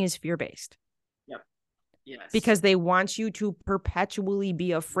 everything is fear-based. Yep. Yes. Because they want you to perpetually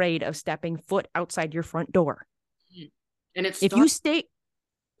be afraid of stepping foot outside your front door. And it's if you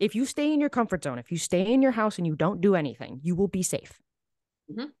stay in your comfort zone, if you stay in your house and you don't do anything, you will be safe.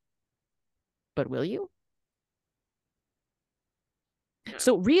 Mm-hmm. But will you? Yeah.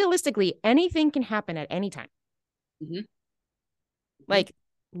 So realistically, anything can happen at any time. Mm-hmm. Like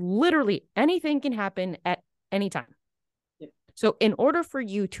literally anything can happen at any time. Yeah. So in order for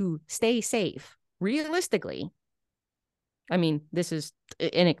you to stay safe, realistically, I mean, this is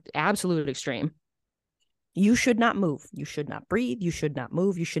an absolute extreme. You should not move. You should not breathe. You should not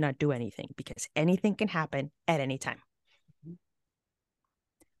move. You should not do anything because anything can happen at any time. Mm-hmm.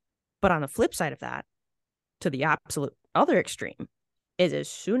 But on the flip side of that, to the absolute other extreme, is as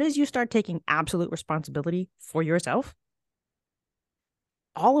soon as you start taking absolute responsibility for yourself,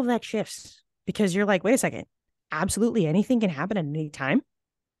 all of that shifts because you're like, wait a second, absolutely anything can happen at any time.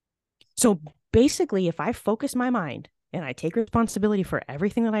 So basically, if I focus my mind and I take responsibility for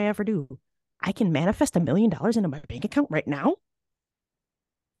everything that I ever do, I can manifest $1 million into my bank account right now.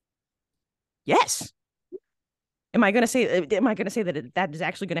 Yes. Am I going to say that that is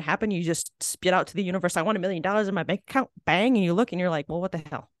actually going to happen? You just spit out to the universe, I want $1 million in my bank account, bang, and you look and you're like, well, what the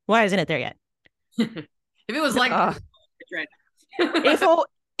hell? Why isn't it there yet? If it was like right.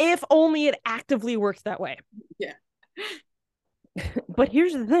 if only it actively worked that way. Yeah. But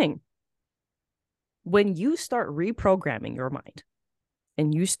here's the thing. When you start reprogramming your mind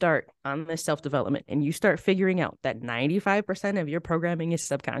and you start on this self-development and you start figuring out that 95% of your programming is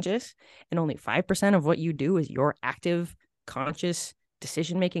subconscious and only 5% of what you do is your active, conscious,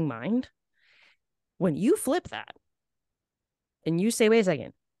 decision-making mind, when you flip that and you say, wait a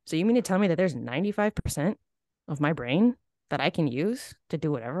second, so you mean to tell me that there's 95% of my brain that I can use to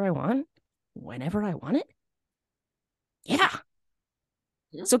do whatever I want, whenever I want it? Yeah.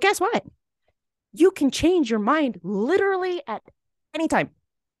 So guess what? You can change your mind literally at any time.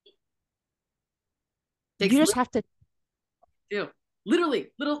 You just have to do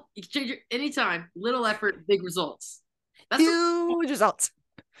literally little. You can change it anytime. Little effort, big results. That's huge results.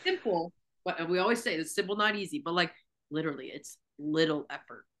 Simple, but we always say it's simple, not easy. But like literally, it's little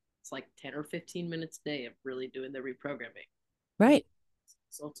effort. It's like 10 or 15 minutes a day of really doing the reprogramming. Right.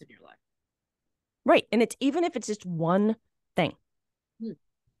 Results in your life. Right, and it's even if it's just one thing.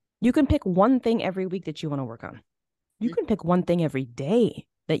 You can pick one thing every week that you want to work on. You can pick one thing every day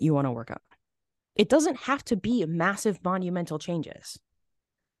that you want to work on. It doesn't have to be massive monumental changes.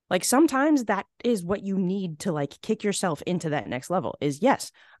 Like sometimes that is what you need to like kick yourself into that next level is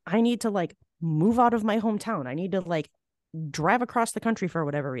yes, I need to like move out of my hometown. I need to like drive across the country for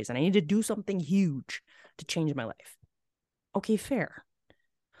whatever reason. I need to do something huge to change my life. Okay, fair.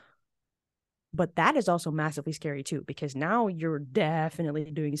 But that is also massively scary too, because now you're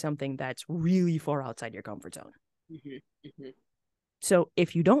definitely doing something that's really far outside your comfort zone. So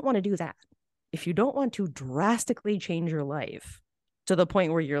if you don't want to do that, if you don't want to drastically change your life to the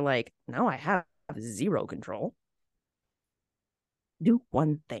point where you're like, now I have zero control, do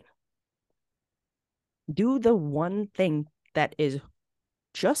one thing. Do the one thing that is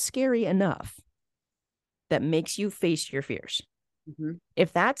just scary enough that makes you face your fears.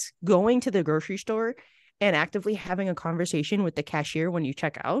 If that's going to the grocery store and actively having a conversation with the cashier when you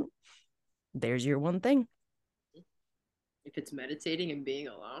check out, there's your one thing. If it's meditating and being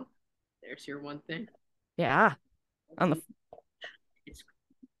alone, there's your one thing. Yeah. It's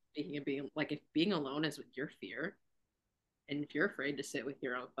speaking of being like if being alone is with your fear, and if you're afraid to sit with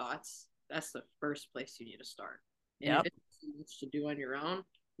your own thoughts, that's the first place you need to start. And if it's too much to do on your own,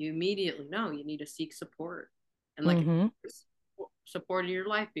 you immediately know you need to seek support. And like support in your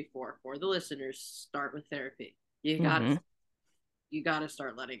life before, for the listeners, start with therapy. You gotta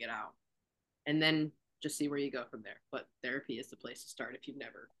start letting it out, and then just see where you go from there. But therapy is the place to start if you've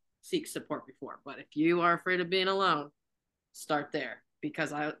never seek support before. But if you are afraid of being alone, start there.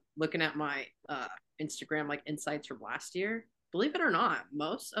 Because I looking at my Instagram like insights from last year, believe it or not,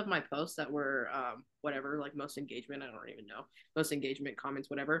 most of my posts that were whatever, like most engagement, I don't even know, most engagement comments,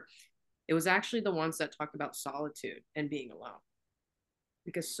 whatever, it was actually the ones that talked about solitude and being alone.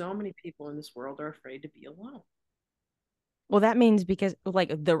 Because so many people in this world are afraid to be alone. Well, that means because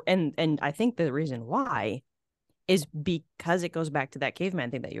like and I think the reason why is because it goes back to that caveman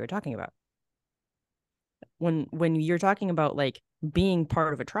thing that you were talking about. When you're talking about like being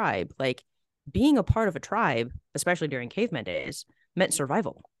part of a tribe, like being a part of a tribe, especially during caveman days, meant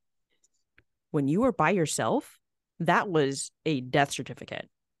survival. When you were by yourself, that was a death certificate.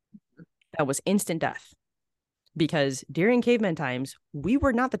 That was instant death. Because during caveman times, we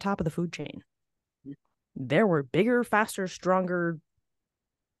were not the top of the food chain. There were bigger, faster, stronger,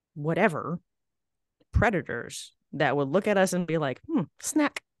 whatever, predators that would look at us and be like,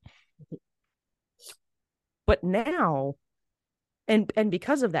 snack. But now, and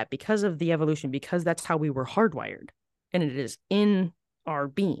because of that, because of the evolution, because that's how we were hardwired, and it is in our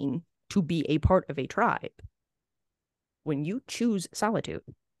being to be a part of a tribe, when you choose solitude,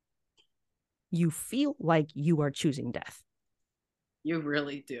 you feel like you are choosing death. You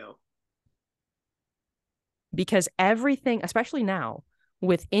really do. Because everything, especially now,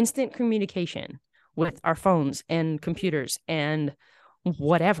 with instant communication, with our phones and computers and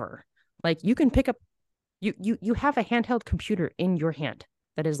whatever, like you can pick up, you have a handheld computer in your hand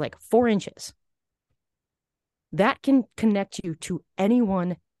that is like 4 inches. That can connect you to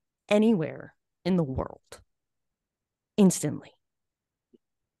anyone, anywhere in the world instantly.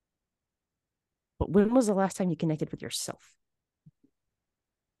 But when was the last time you connected with yourself?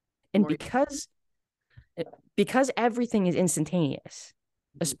 And because because everything is instantaneous,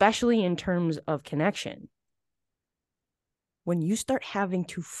 especially in terms of connection. When you start having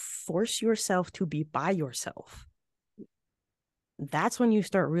to force yourself to be by yourself, that's when you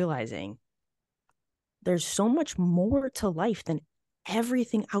start realizing there's so much more to life than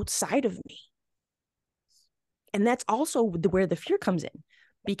everything outside of me. And that's also where the fear comes in,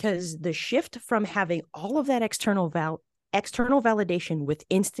 because the shift from having all of that external validation with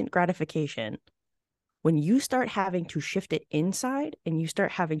instant gratification, when you start having to shift it inside and you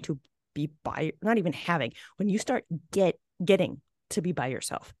start having to be by, not even having, when you start getting to be by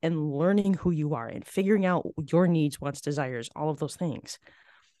yourself and learning who you are and figuring out your needs, wants, desires, all of those things,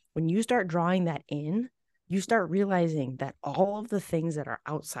 when you start drawing that in, you start realizing that all of the things that are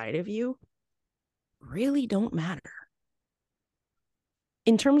outside of you really don't matter.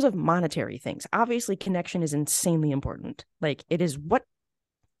 In terms of monetary things, obviously connection is insanely important. Like, it is what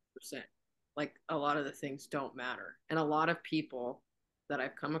percent. Like, a lot of the things don't matter. And a lot of people that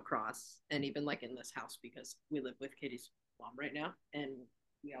I've come across, and even like in this house, because we live with Katie's mom right now, and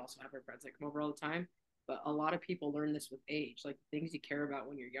we also have her friends that come over all the time. But a lot of people learn this with age. Like, the things you care about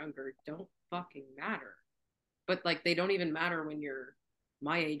when you're younger don't fucking matter. But like, they don't even matter when you're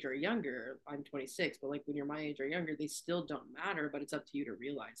my age or younger. I'm 26, but like when you're my age or younger, they still don't matter. But it's up to you to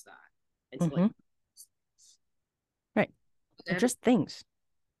realize that. And to like, right, they're just things.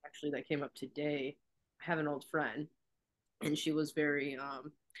 Actually, that came up today. I have an old friend, and she was very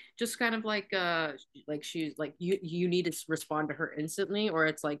just kind of like she's like, you need to respond to her instantly or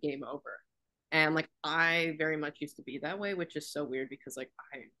it's like game over. And like, I very much used to be that way, which is so weird because like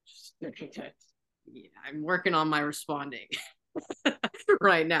I just yeah, I'm working on my responding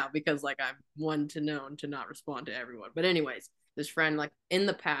right now, because like I'm one to known to not respond to everyone. But anyways, this friend, like in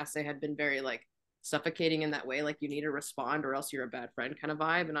the past, they had been very like suffocating in that way, like you need to respond or else you're a bad friend kind of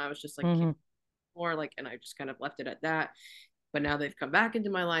vibe. And I was just like, more like, and I just kind of left it at that. But now they've come back into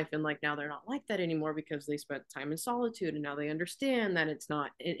my life, and like now they're not like that anymore because they spent time in solitude, and now they understand that it's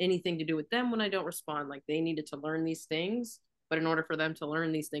not anything to do with them when I don't respond. Like, they needed to learn these things, but in order for them to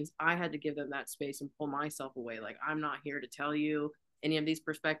learn these things, I had to give them that space and pull myself away. Like, I'm not here to tell you any of these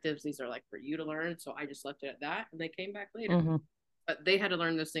perspectives. These are like for you to learn. So I just left it at that, and they came back later. But they had to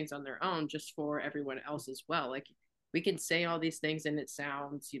learn those things on their own, just for everyone else as well. Like, we can say all these things and it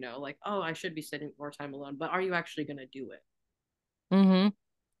sounds, like, oh, I should be spending more time alone, but are you actually going to do it?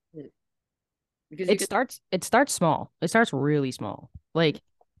 Because it starts small. It starts really small. Like,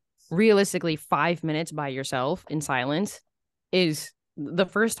 realistically, 5 minutes by yourself in silence is the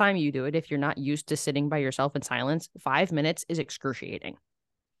first time you do it. If you're not used to sitting by yourself in silence, 5 minutes is excruciating.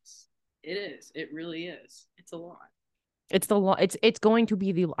 It is. It really is. It's a lot. It's going to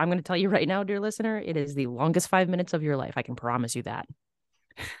be I'm going to tell you right now, dear listener, it is the longest 5 minutes of your life. I can promise you that.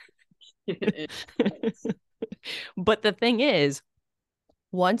 But the thing is,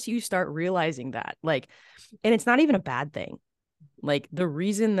 once you start realizing that, like, and it's not even a bad thing. Like, the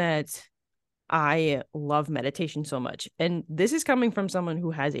reason that I love meditation so much, and this is coming from someone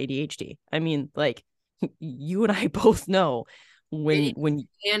who has ADHD. I mean, like, you and I both know when and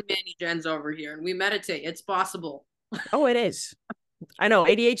Manny Jen's over here and we meditate, it's possible. Oh, it is. I know,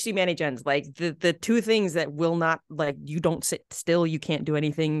 ADHD, Manny Jen's, like the two things that will not, like, you don't sit still, you can't do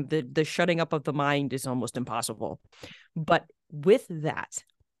anything. The shutting up of the mind is almost impossible. But with that,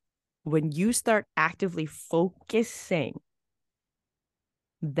 when you start actively focusing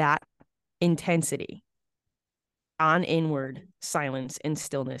that intensity on inward silence and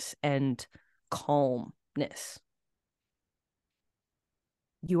stillness and calmness,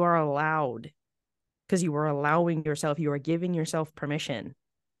 you are allowed, because you are allowing yourself, you are giving yourself permission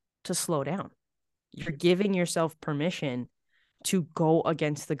to slow down. You're giving yourself permission to go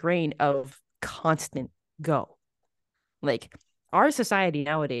against the grain of constant go. Like, our society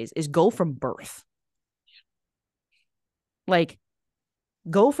nowadays is go from birth. Like,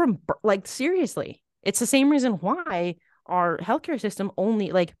 like, seriously, it's the same reason why our healthcare system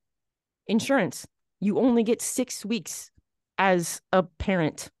only, like, insurance, you only get 6 weeks as a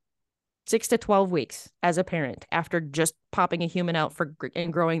parent, 6 to 12 weeks as a parent after just popping a human out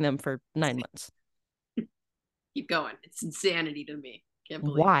and growing them for 9 months. Keep going. It's insanity to me. Can't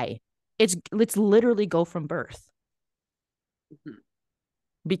believe why. It's literally go from birth.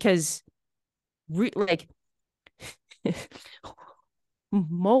 Because like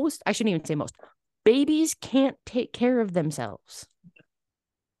most, I shouldn't even say most, babies can't take care of themselves.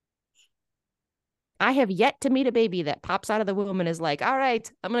 I have yet to meet a baby that pops out of the womb and is like, all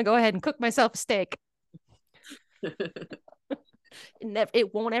right, I'm going to go ahead and cook myself a steak.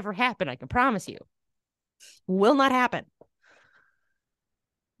 It won't ever happen, I can promise you. Will not happen.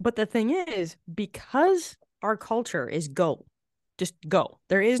 But the thing is, because our culture is go. Just go.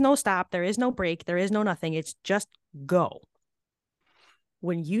 There is no stop. There is no break. There is no nothing. It's just go.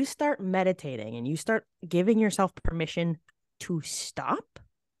 When you start meditating and you start giving yourself permission to stop,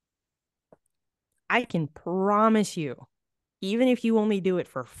 I can promise you, even if you only do it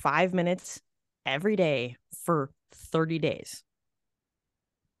for 5 minutes every day for 30 days,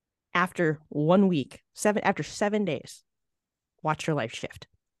 after 1 week, after 7 days, watch your life shift.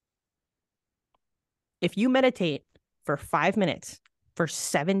 If you meditate for 5 minutes for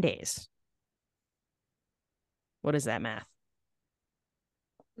 7 days, what is that math?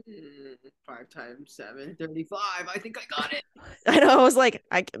 5 times 7, 35. I think I got it. I know. I was like,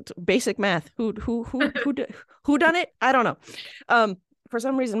 basic math. Who done it? I don't know. For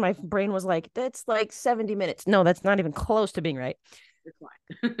some reason, my brain was like, that's like 70 minutes. No, that's not even close to being right. It's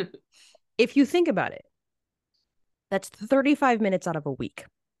fine. If you think about it, that's 35 minutes out of a week.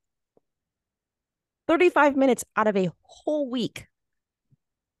 35 minutes out of a whole week.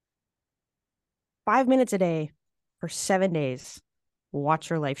 5 minutes a day for 7 days. Watch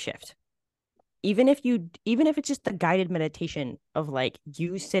your life shift. Even if it's just a guided meditation of like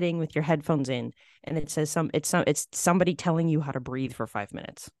you sitting with your headphones in and it says it's somebody telling you how to breathe for 5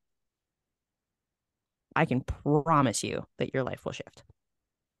 minutes. I can promise you that your life will shift.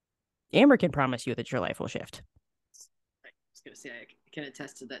 Amber can promise you that your life will shift. I was gonna say I can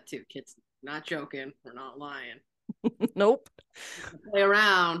attest to that too. Kids, not joking. We're not lying. Nope. Play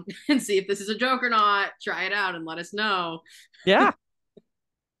around and see if this is a joke or not. Try it out and let us know. Yeah.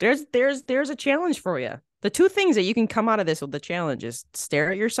 There's a challenge for you. The two things that you can come out of this with the challenge is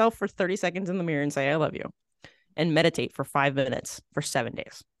stare at yourself for 30 seconds in the mirror and say, I love you. And meditate for 5 minutes for 7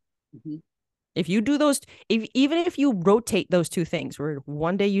 days. Mm-hmm. If you do those, even if you rotate those two things, where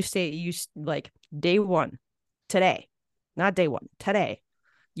one day you like day one, today, not day one, today,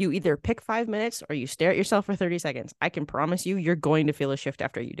 you either pick 5 minutes or you stare at yourself for 30 seconds. I can promise you're going to feel a shift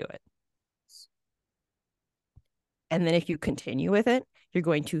after you do it. And then if you continue with it, you're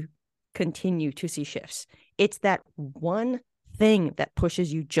going to continue to see shifts. It's that one thing that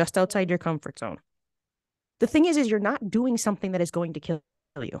pushes you just outside your comfort zone. The thing is you're not doing something that is going to kill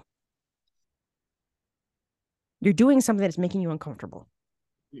you. You're doing something that is making you uncomfortable.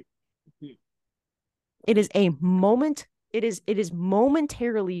 Mm-hmm. It is a moment. It is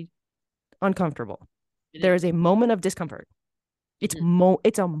momentarily uncomfortable. There is a moment of discomfort. It's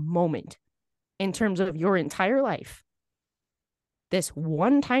a moment in terms of your entire life. This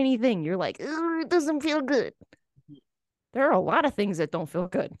one tiny thing, you're like, it doesn't feel good. There are a lot of things that don't feel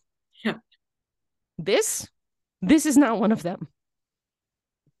good. Yeah. This is not one of them.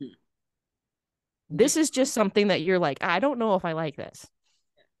 This is just something that you're like, I don't know if I like this.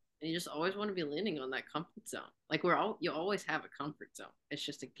 And you just always want to be leaning on that comfort zone. Like you always have a comfort zone. It's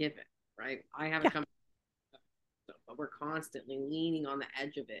just a given, right? I have a comfort zone, but we're constantly leaning on the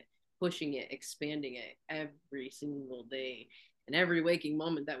edge of it, pushing it, expanding it every single day and every waking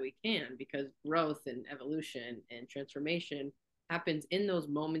moment that we can, because growth and evolution and transformation happens in those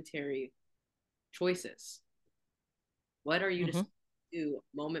momentary choices. What are you to do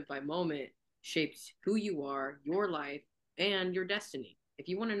moment by moment shapes who you are, your life, and your destiny. If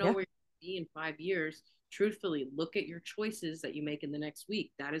you want to know where you're going to be in 5 years, truthfully, look at your choices that you make in the next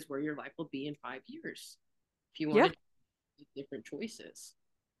week. That is where your life will be in 5 years. If you want to make different choices.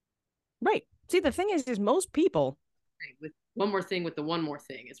 Right. See, the thing is most people. With one more thing with the one more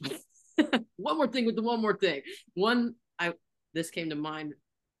thing is one more thing with the one more thing. This came to mind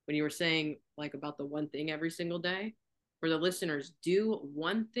when you were saying like about the one thing every single day. For the listeners, do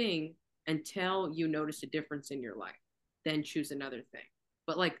one thing until you notice a difference in your life. Then choose another thing.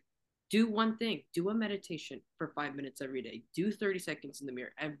 But like, do one thing. Do a meditation for 5 minutes every day. Do 30 seconds in the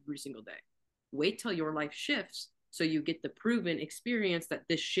mirror every single day. Wait till your life shifts so you get the proven experience that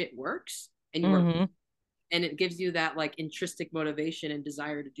this shit works, and and it gives you that like intrinsic motivation and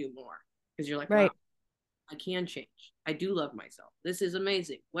desire to do more, because you're like, wow, I can change. I do love myself. This is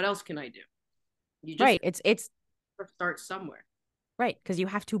amazing. What else can I do? You just it's start somewhere. Right, because you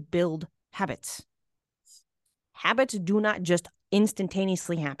have to build habits. Habits do not just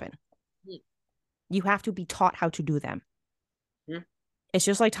instantaneously happen. You have to be taught how to do them. It's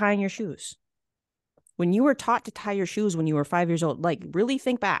just like tying your shoes. When you were taught to tie your shoes when you were 5 years old, like really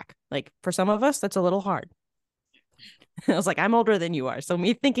think back. Like for some of us, that's a little hard. I was like, I'm older than you are. So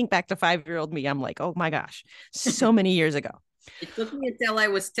me thinking back to 5-year-old me, I'm like, oh my gosh, so many years ago. It took me until I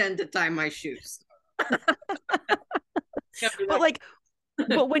was 10 to tie my shoes.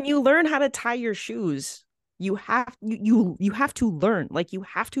 But when you learn how to tie your shoes, you have to learn. Like, you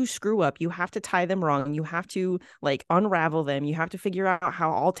have to screw up, you have to tie them wrong, you have to like unravel them, you have to figure out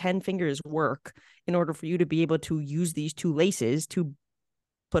how all 10 fingers work in order for you to be able to use these two laces to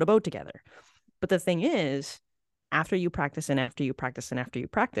put a bow together. But the thing is, after you practice and after you practice and after you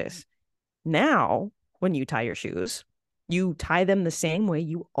practice, now when you tie your shoes, you tie them the same way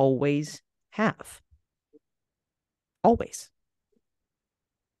you always have. Always.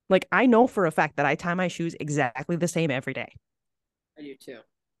 Like, I know for a fact that I tie my shoes exactly the same every day. I do too.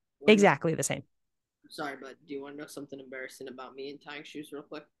 Exactly the same. I'm sorry, but do you want to know something embarrassing about me and tying shoes real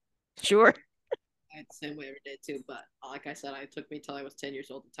quick? Sure. I had the same way every day too, but like I said, it took me till I was 10 years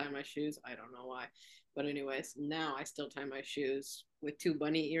old to tie my shoes. I don't know why. But anyways, now I still tie my shoes with two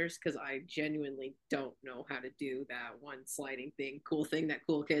bunny ears because I genuinely don't know how to do that one sliding thing, cool thing that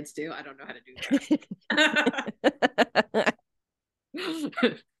cool kids do. I don't know how to do that.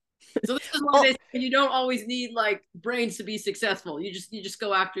 So this is why you don't always need like brains to be successful. You just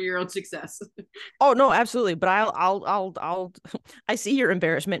go after your own success. Oh no, absolutely. But I'll I see your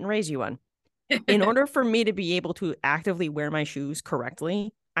embarrassment and raise you one. In order for me to be able to actively wear my shoes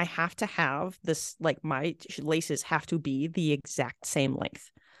correctly, I have to have this, like, my laces have to be the exact same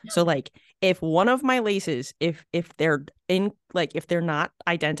length. So like, if one of my laces, if they're in, like, if they're not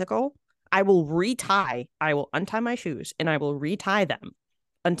identical, I will untie my shoes and I will retie them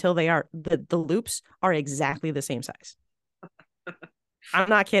until they are the loops are exactly the same size. I'm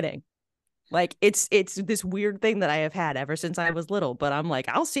not kidding. Like, it's this weird thing that I have had ever since I was little, but I'm like,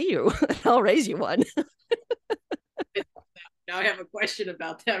 I'll see you. I'll raise you one. Now I have a question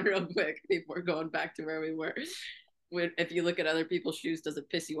about that real quick before going back to where we were. If you look at other people's shoes, does it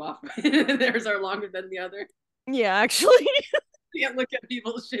piss you off? Theirs are longer than the other. Yeah, actually. You can't look at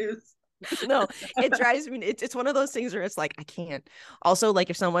people's shoes. No, it drives me. It's one of those things where it's like, I can't. Also, like,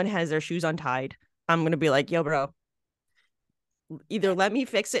 if someone has their shoes untied, I'm gonna be like, yo, bro, either let me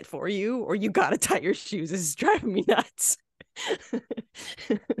fix it for you or you gotta tie your shoes. This is driving me nuts.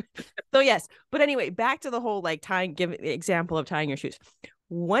 So yes, but anyway, back to the whole like tying, give the example of tying your shoes.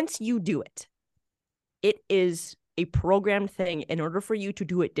 Once you do it, it is a programmed thing. In order for you to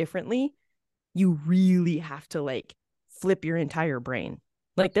do it differently, you really have to like flip your entire brain.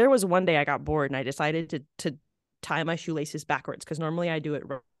 Like, there was one day I got bored and I decided to tie my shoelaces backwards, because normally I do it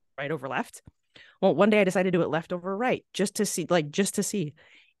right over left. Well, one day I decided to do it left over right, just to see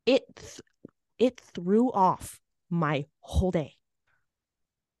it. It threw off my whole day.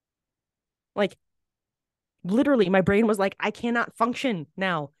 Like, literally, my brain was like, I cannot function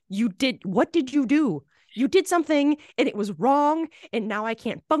now. What did you do? You did something and it was wrong, and now I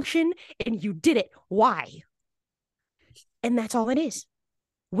can't function, and you did it. Why? And that's all it is.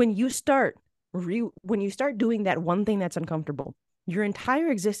 When you start doing that one thing that's uncomfortable, your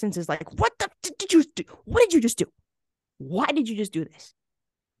entire existence is like, what the did you do? What did you just do? Why did you just do this?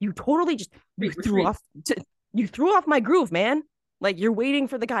 You totally just you threw off my groove, man. Like, you're waiting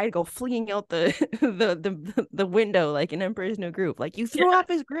for the guy to go fleeing out the the window like an Emperor's New Groove. Like, you threw off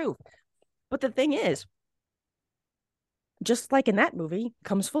his groove. But the thing is, just like in that movie,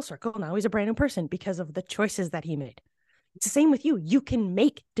 comes full circle. Now he's a brand new person because of the choices that he made. It's the same with you. You can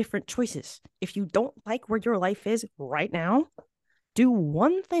make different choices. If you don't like where your life is right now, do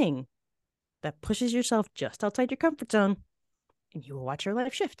one thing that pushes yourself just outside your comfort zone, and you will watch your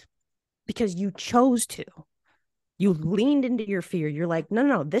life shift, because you chose to. You leaned into your fear. You're like,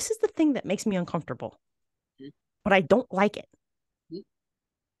 no, this is the thing that makes me uncomfortable, but I don't like it.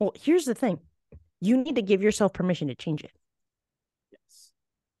 Well, here's the thing. You need to give yourself permission to change it. Yes.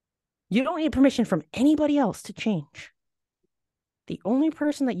 You don't need permission from anybody else to change. The only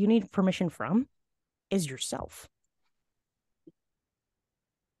person that you need permission from is yourself.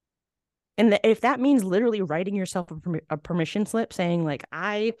 And if that means literally writing yourself a permission slip saying, like,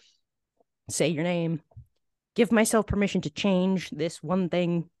 I say your name, give myself permission to change this one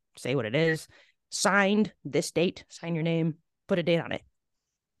thing, say what it is, signed this date, sign your name, put a date on it.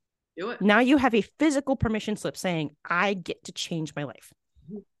 Do it. Now you have a physical permission slip saying, I get to change my life.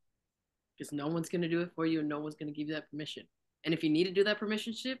 Because no one's going to do it for you, and no one's going to give you that permission. And if you need to do that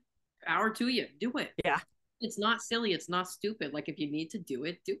permission slip, power to you. Do it. Yeah. It's not silly. It's not stupid. Like, if you need to do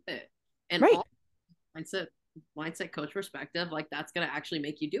it, do it. And right. all mindset coach perspective, like, that's going to actually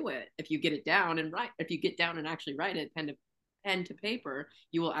make you do it. If you get it down and if you get down and actually write it pen to paper,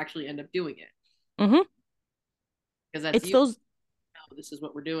 you will actually end up doing it. Mm-hmm. Because that's those. Oh, this is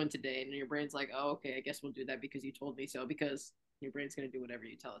what we're doing today, and your brain's like, oh, okay, I guess we'll do that because you told me so. Because your brain's going to do whatever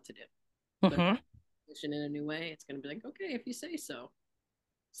you tell it to do. Mm-hmm. But in a new way, it's going to be like, okay, if you say so.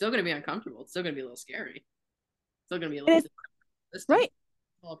 Still going to be uncomfortable. It's still going to be a little scary. Still going to be a little right.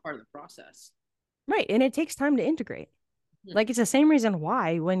 It's all part of the process. Right. And it takes time to integrate. Like it's the same reason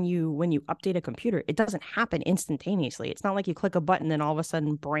why when you update a computer, it doesn't happen instantaneously. It's not like you click a button and all of a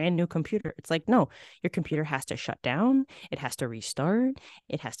sudden brand new computer. It's like, no, your computer has to shut down, it has to restart,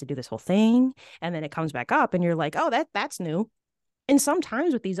 it has to do this whole thing, and then it comes back up and you're like, oh, that's new. And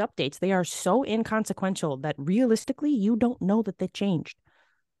sometimes with these updates, they are so inconsequential that realistically you don't know that they changed.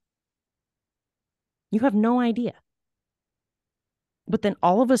 You have no idea. But then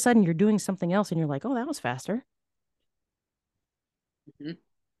all of a sudden you're doing something else and you're like, oh, that was faster. Mm-hmm.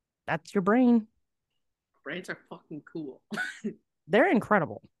 That's your brain. Brains are fucking cool. They're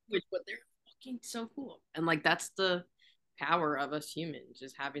incredible. But they're fucking so cool. And like that's the power of us humans,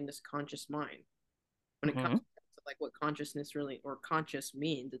 is having this conscious mind. When it comes to like what consciousness really or conscious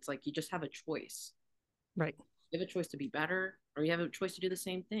means, it's like you just have a choice. Right. You have a choice to be better, or you have a choice to do the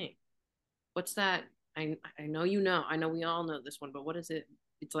same thing. What's that? I know you know. I know we all know this one, but what is it?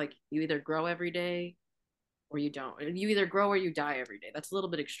 It's like you either grow every day or you don't. You either grow or you die every day. That's a little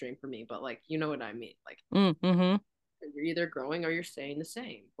bit extreme for me, but like you know what I mean. Like you're either growing or you're staying the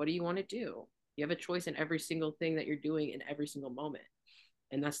same. What do you want to do? You have a choice in every single thing that you're doing in every single moment.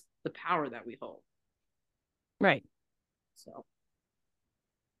 And that's the power that we hold. Right. So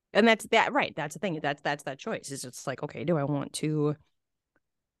and that's that, right? That's the thing. That's that choice. Is it's like, okay, do I want to,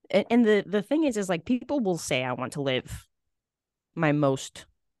 and the thing is like people will say I want to live my most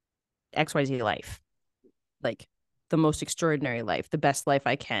XYZ life, like the most extraordinary life, the best life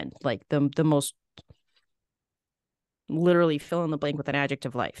I can, like the most literally fill in the blank with an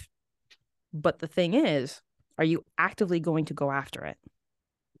adjective life. But the thing is, are you actively going to go after it?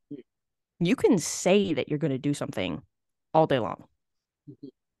 You can say that you're going to do something all day long,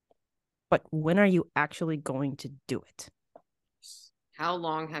 but when are you actually going to do it? how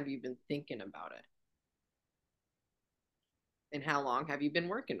long have you been thinking about it? And how long have you been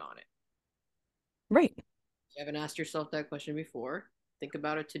working on it? Right. You haven't asked yourself that question before. Think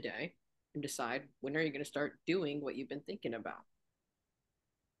about it today and decide, when are you going to start doing what you've been thinking about?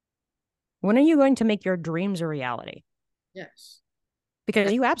 When are you going to make your dreams a reality? Yes.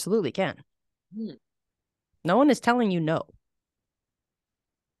 Because you absolutely can. Hmm. No one is telling you no.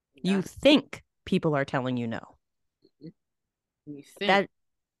 You That's, think people are telling you no. you think That,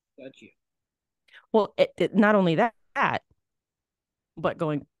 judge you. well, not only that, but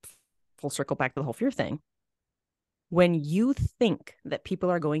going full circle back to the whole fear thing. When you think that people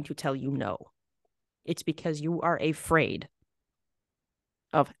are going to tell you no, it's because you are afraid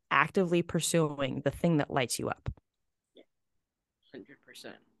of actively pursuing the thing that lights you up.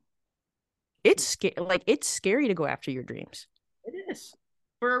 100%. It's scary to go after your dreams. It is,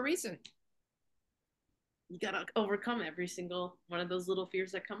 for a reason. You gotta overcome every single one of those little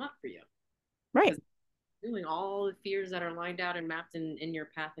fears that come up for you. Right. Because doing all the fears that are lined out and mapped in your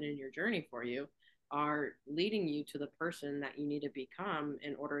path and in your journey for you are leading you to the person that you need to become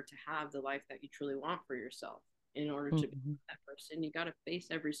in order to have the life that you truly want for yourself. In order to be that person, you got to face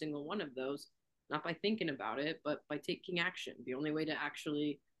every single one of those, not by thinking about it, but by taking action. The only way to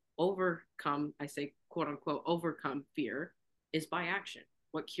actually overcome, I say, quote unquote, overcome fear is by action.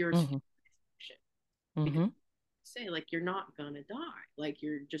 What cures fear is action. Because say like you're not gonna die, like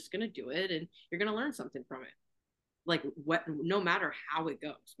you're just gonna do it and you're gonna learn something from it, like what, no matter how it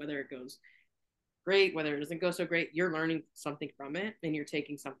goes, whether it goes great, whether it doesn't go so great, you're learning something from it and you're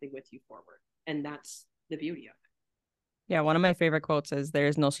taking something with you forward, and that's the beauty of it. Yeah, one of my favorite quotes is, there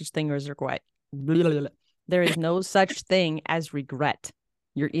is no such thing as regret. There is no such thing as regret.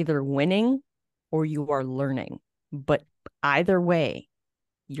 You're either winning or you are learning, but either way,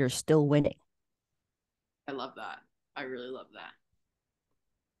 you're still winning. I love that. I really love that.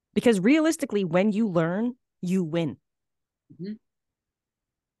 Because realistically, when you learn, you win. Mm-hmm.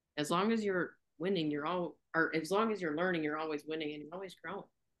 As long as you're winning, you're all, or as long as you're learning, you're always winning and you're always growing.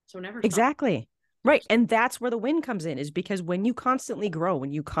 So never stop. Exactly. Right. And that's where the win comes in, is because when you constantly grow,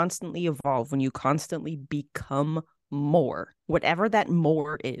 when you constantly evolve, when you constantly become more, whatever that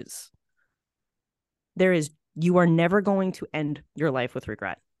more is, you are never going to end your life with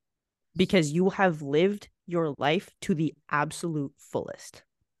regret, because you have lived your life to the absolute fullest.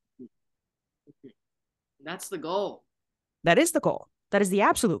 That's the goal. That is the goal. That is the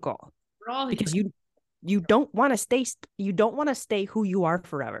absolute goal. We're all because you don't want to stay who you are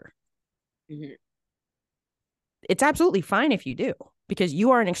forever. Mm-hmm. It's absolutely fine if you do, because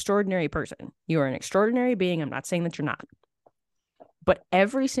you are an extraordinary person. You are an extraordinary being. I'm not saying that you're not. But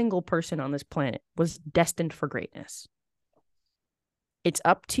every single person on this planet was destined for greatness. It's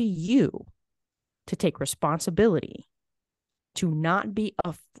up to you to take responsibility, to not be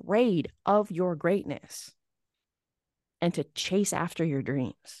afraid of your greatness, and to chase after your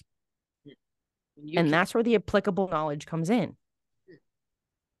dreams. And that's where the applicable knowledge comes in.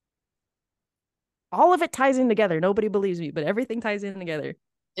 All of it ties in together. Nobody believes me, but everything ties in together.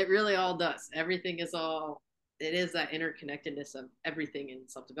 It really all does. Everything is all, it is that interconnectedness of everything in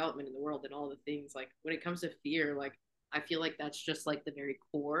self-development in the world and all the things. Like when it comes to fear, like I feel like that's just like the very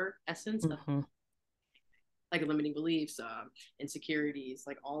core essence of like limiting beliefs, insecurities,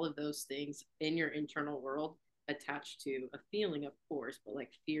 like all of those things in your internal world attached to a feeling, of course, but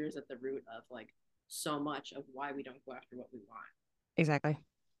like fear is at the root of like so much of why we don't go after what we want. Exactly.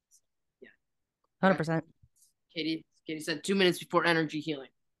 Yeah. 100%. Katie said 2 minutes before energy healing.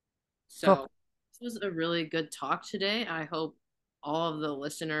 So this was a really good talk today. I hope all of the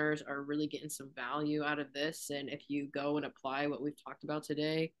listeners are really getting some value out of this. And if you go and apply what we've talked about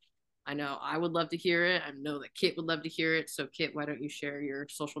today, I know I would love to hear it. I know that Kit would love to hear it. So Kit, why don't you share your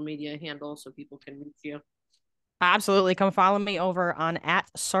social media handle so people can reach you? Absolutely. Come follow me over on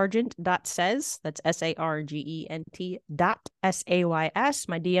 @sargent.says. That's SARGENT.SAYS.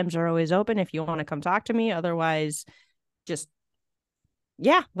 My DMs are always open if you want to come talk to me. Otherwise, just,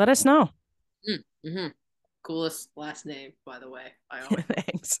 let us know. Mm-hmm. Coolest last name, by the way.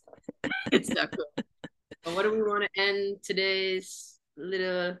 Thanks. It's so cool. But what do we want to end today's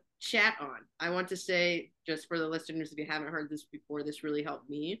little chat on? I want to say, just for the listeners, if you haven't heard this before, this really helped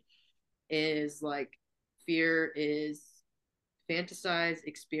me, is like, fear is fantasized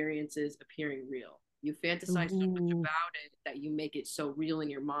experiences appearing real. You fantasize so much about it that you make it so real in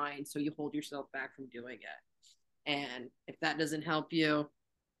your mind, so you hold yourself back from doing it. And if that doesn't help you,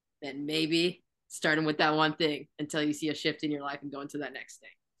 then maybe starting with that one thing until you see a shift in your life and go into that next thing.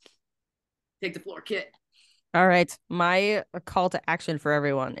 Take the floor, Kit. All right. My call to action for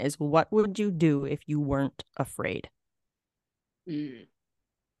everyone is, what would you do if you weren't afraid?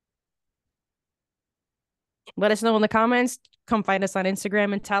 Let us know in the comments. Come find us on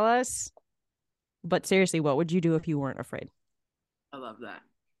Instagram and tell us. But seriously, what would you do if you weren't afraid? I love that.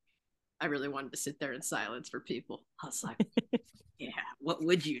 I really wanted to sit there in silence for people. I was like, yeah, what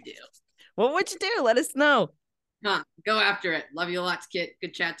would you do? What would you do? Let us know. Go after it. Love you lots, Kit.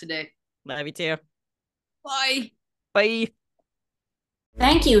 Good chat today. Love you too. Bye. Bye.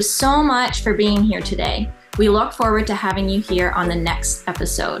 Thank you so much for being here today. We look forward to having you here on the next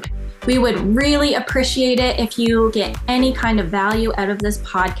episode. We would really appreciate it if you get any kind of value out of this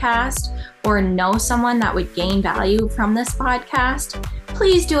podcast or know someone that would gain value from this podcast.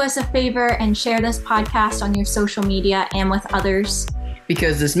 Please do us a favor and share this podcast on your social media and with others.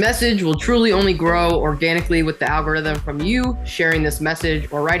 Because this message will truly only grow organically with the algorithm from you sharing this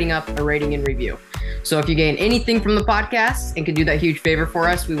message or writing up a rating and review. So if you gain anything from the podcast and can do that huge favor for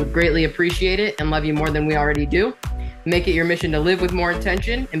us, we would greatly appreciate it and love you more than we already do. Make it your mission to live with more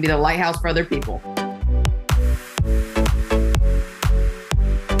intention and be the lighthouse for other people.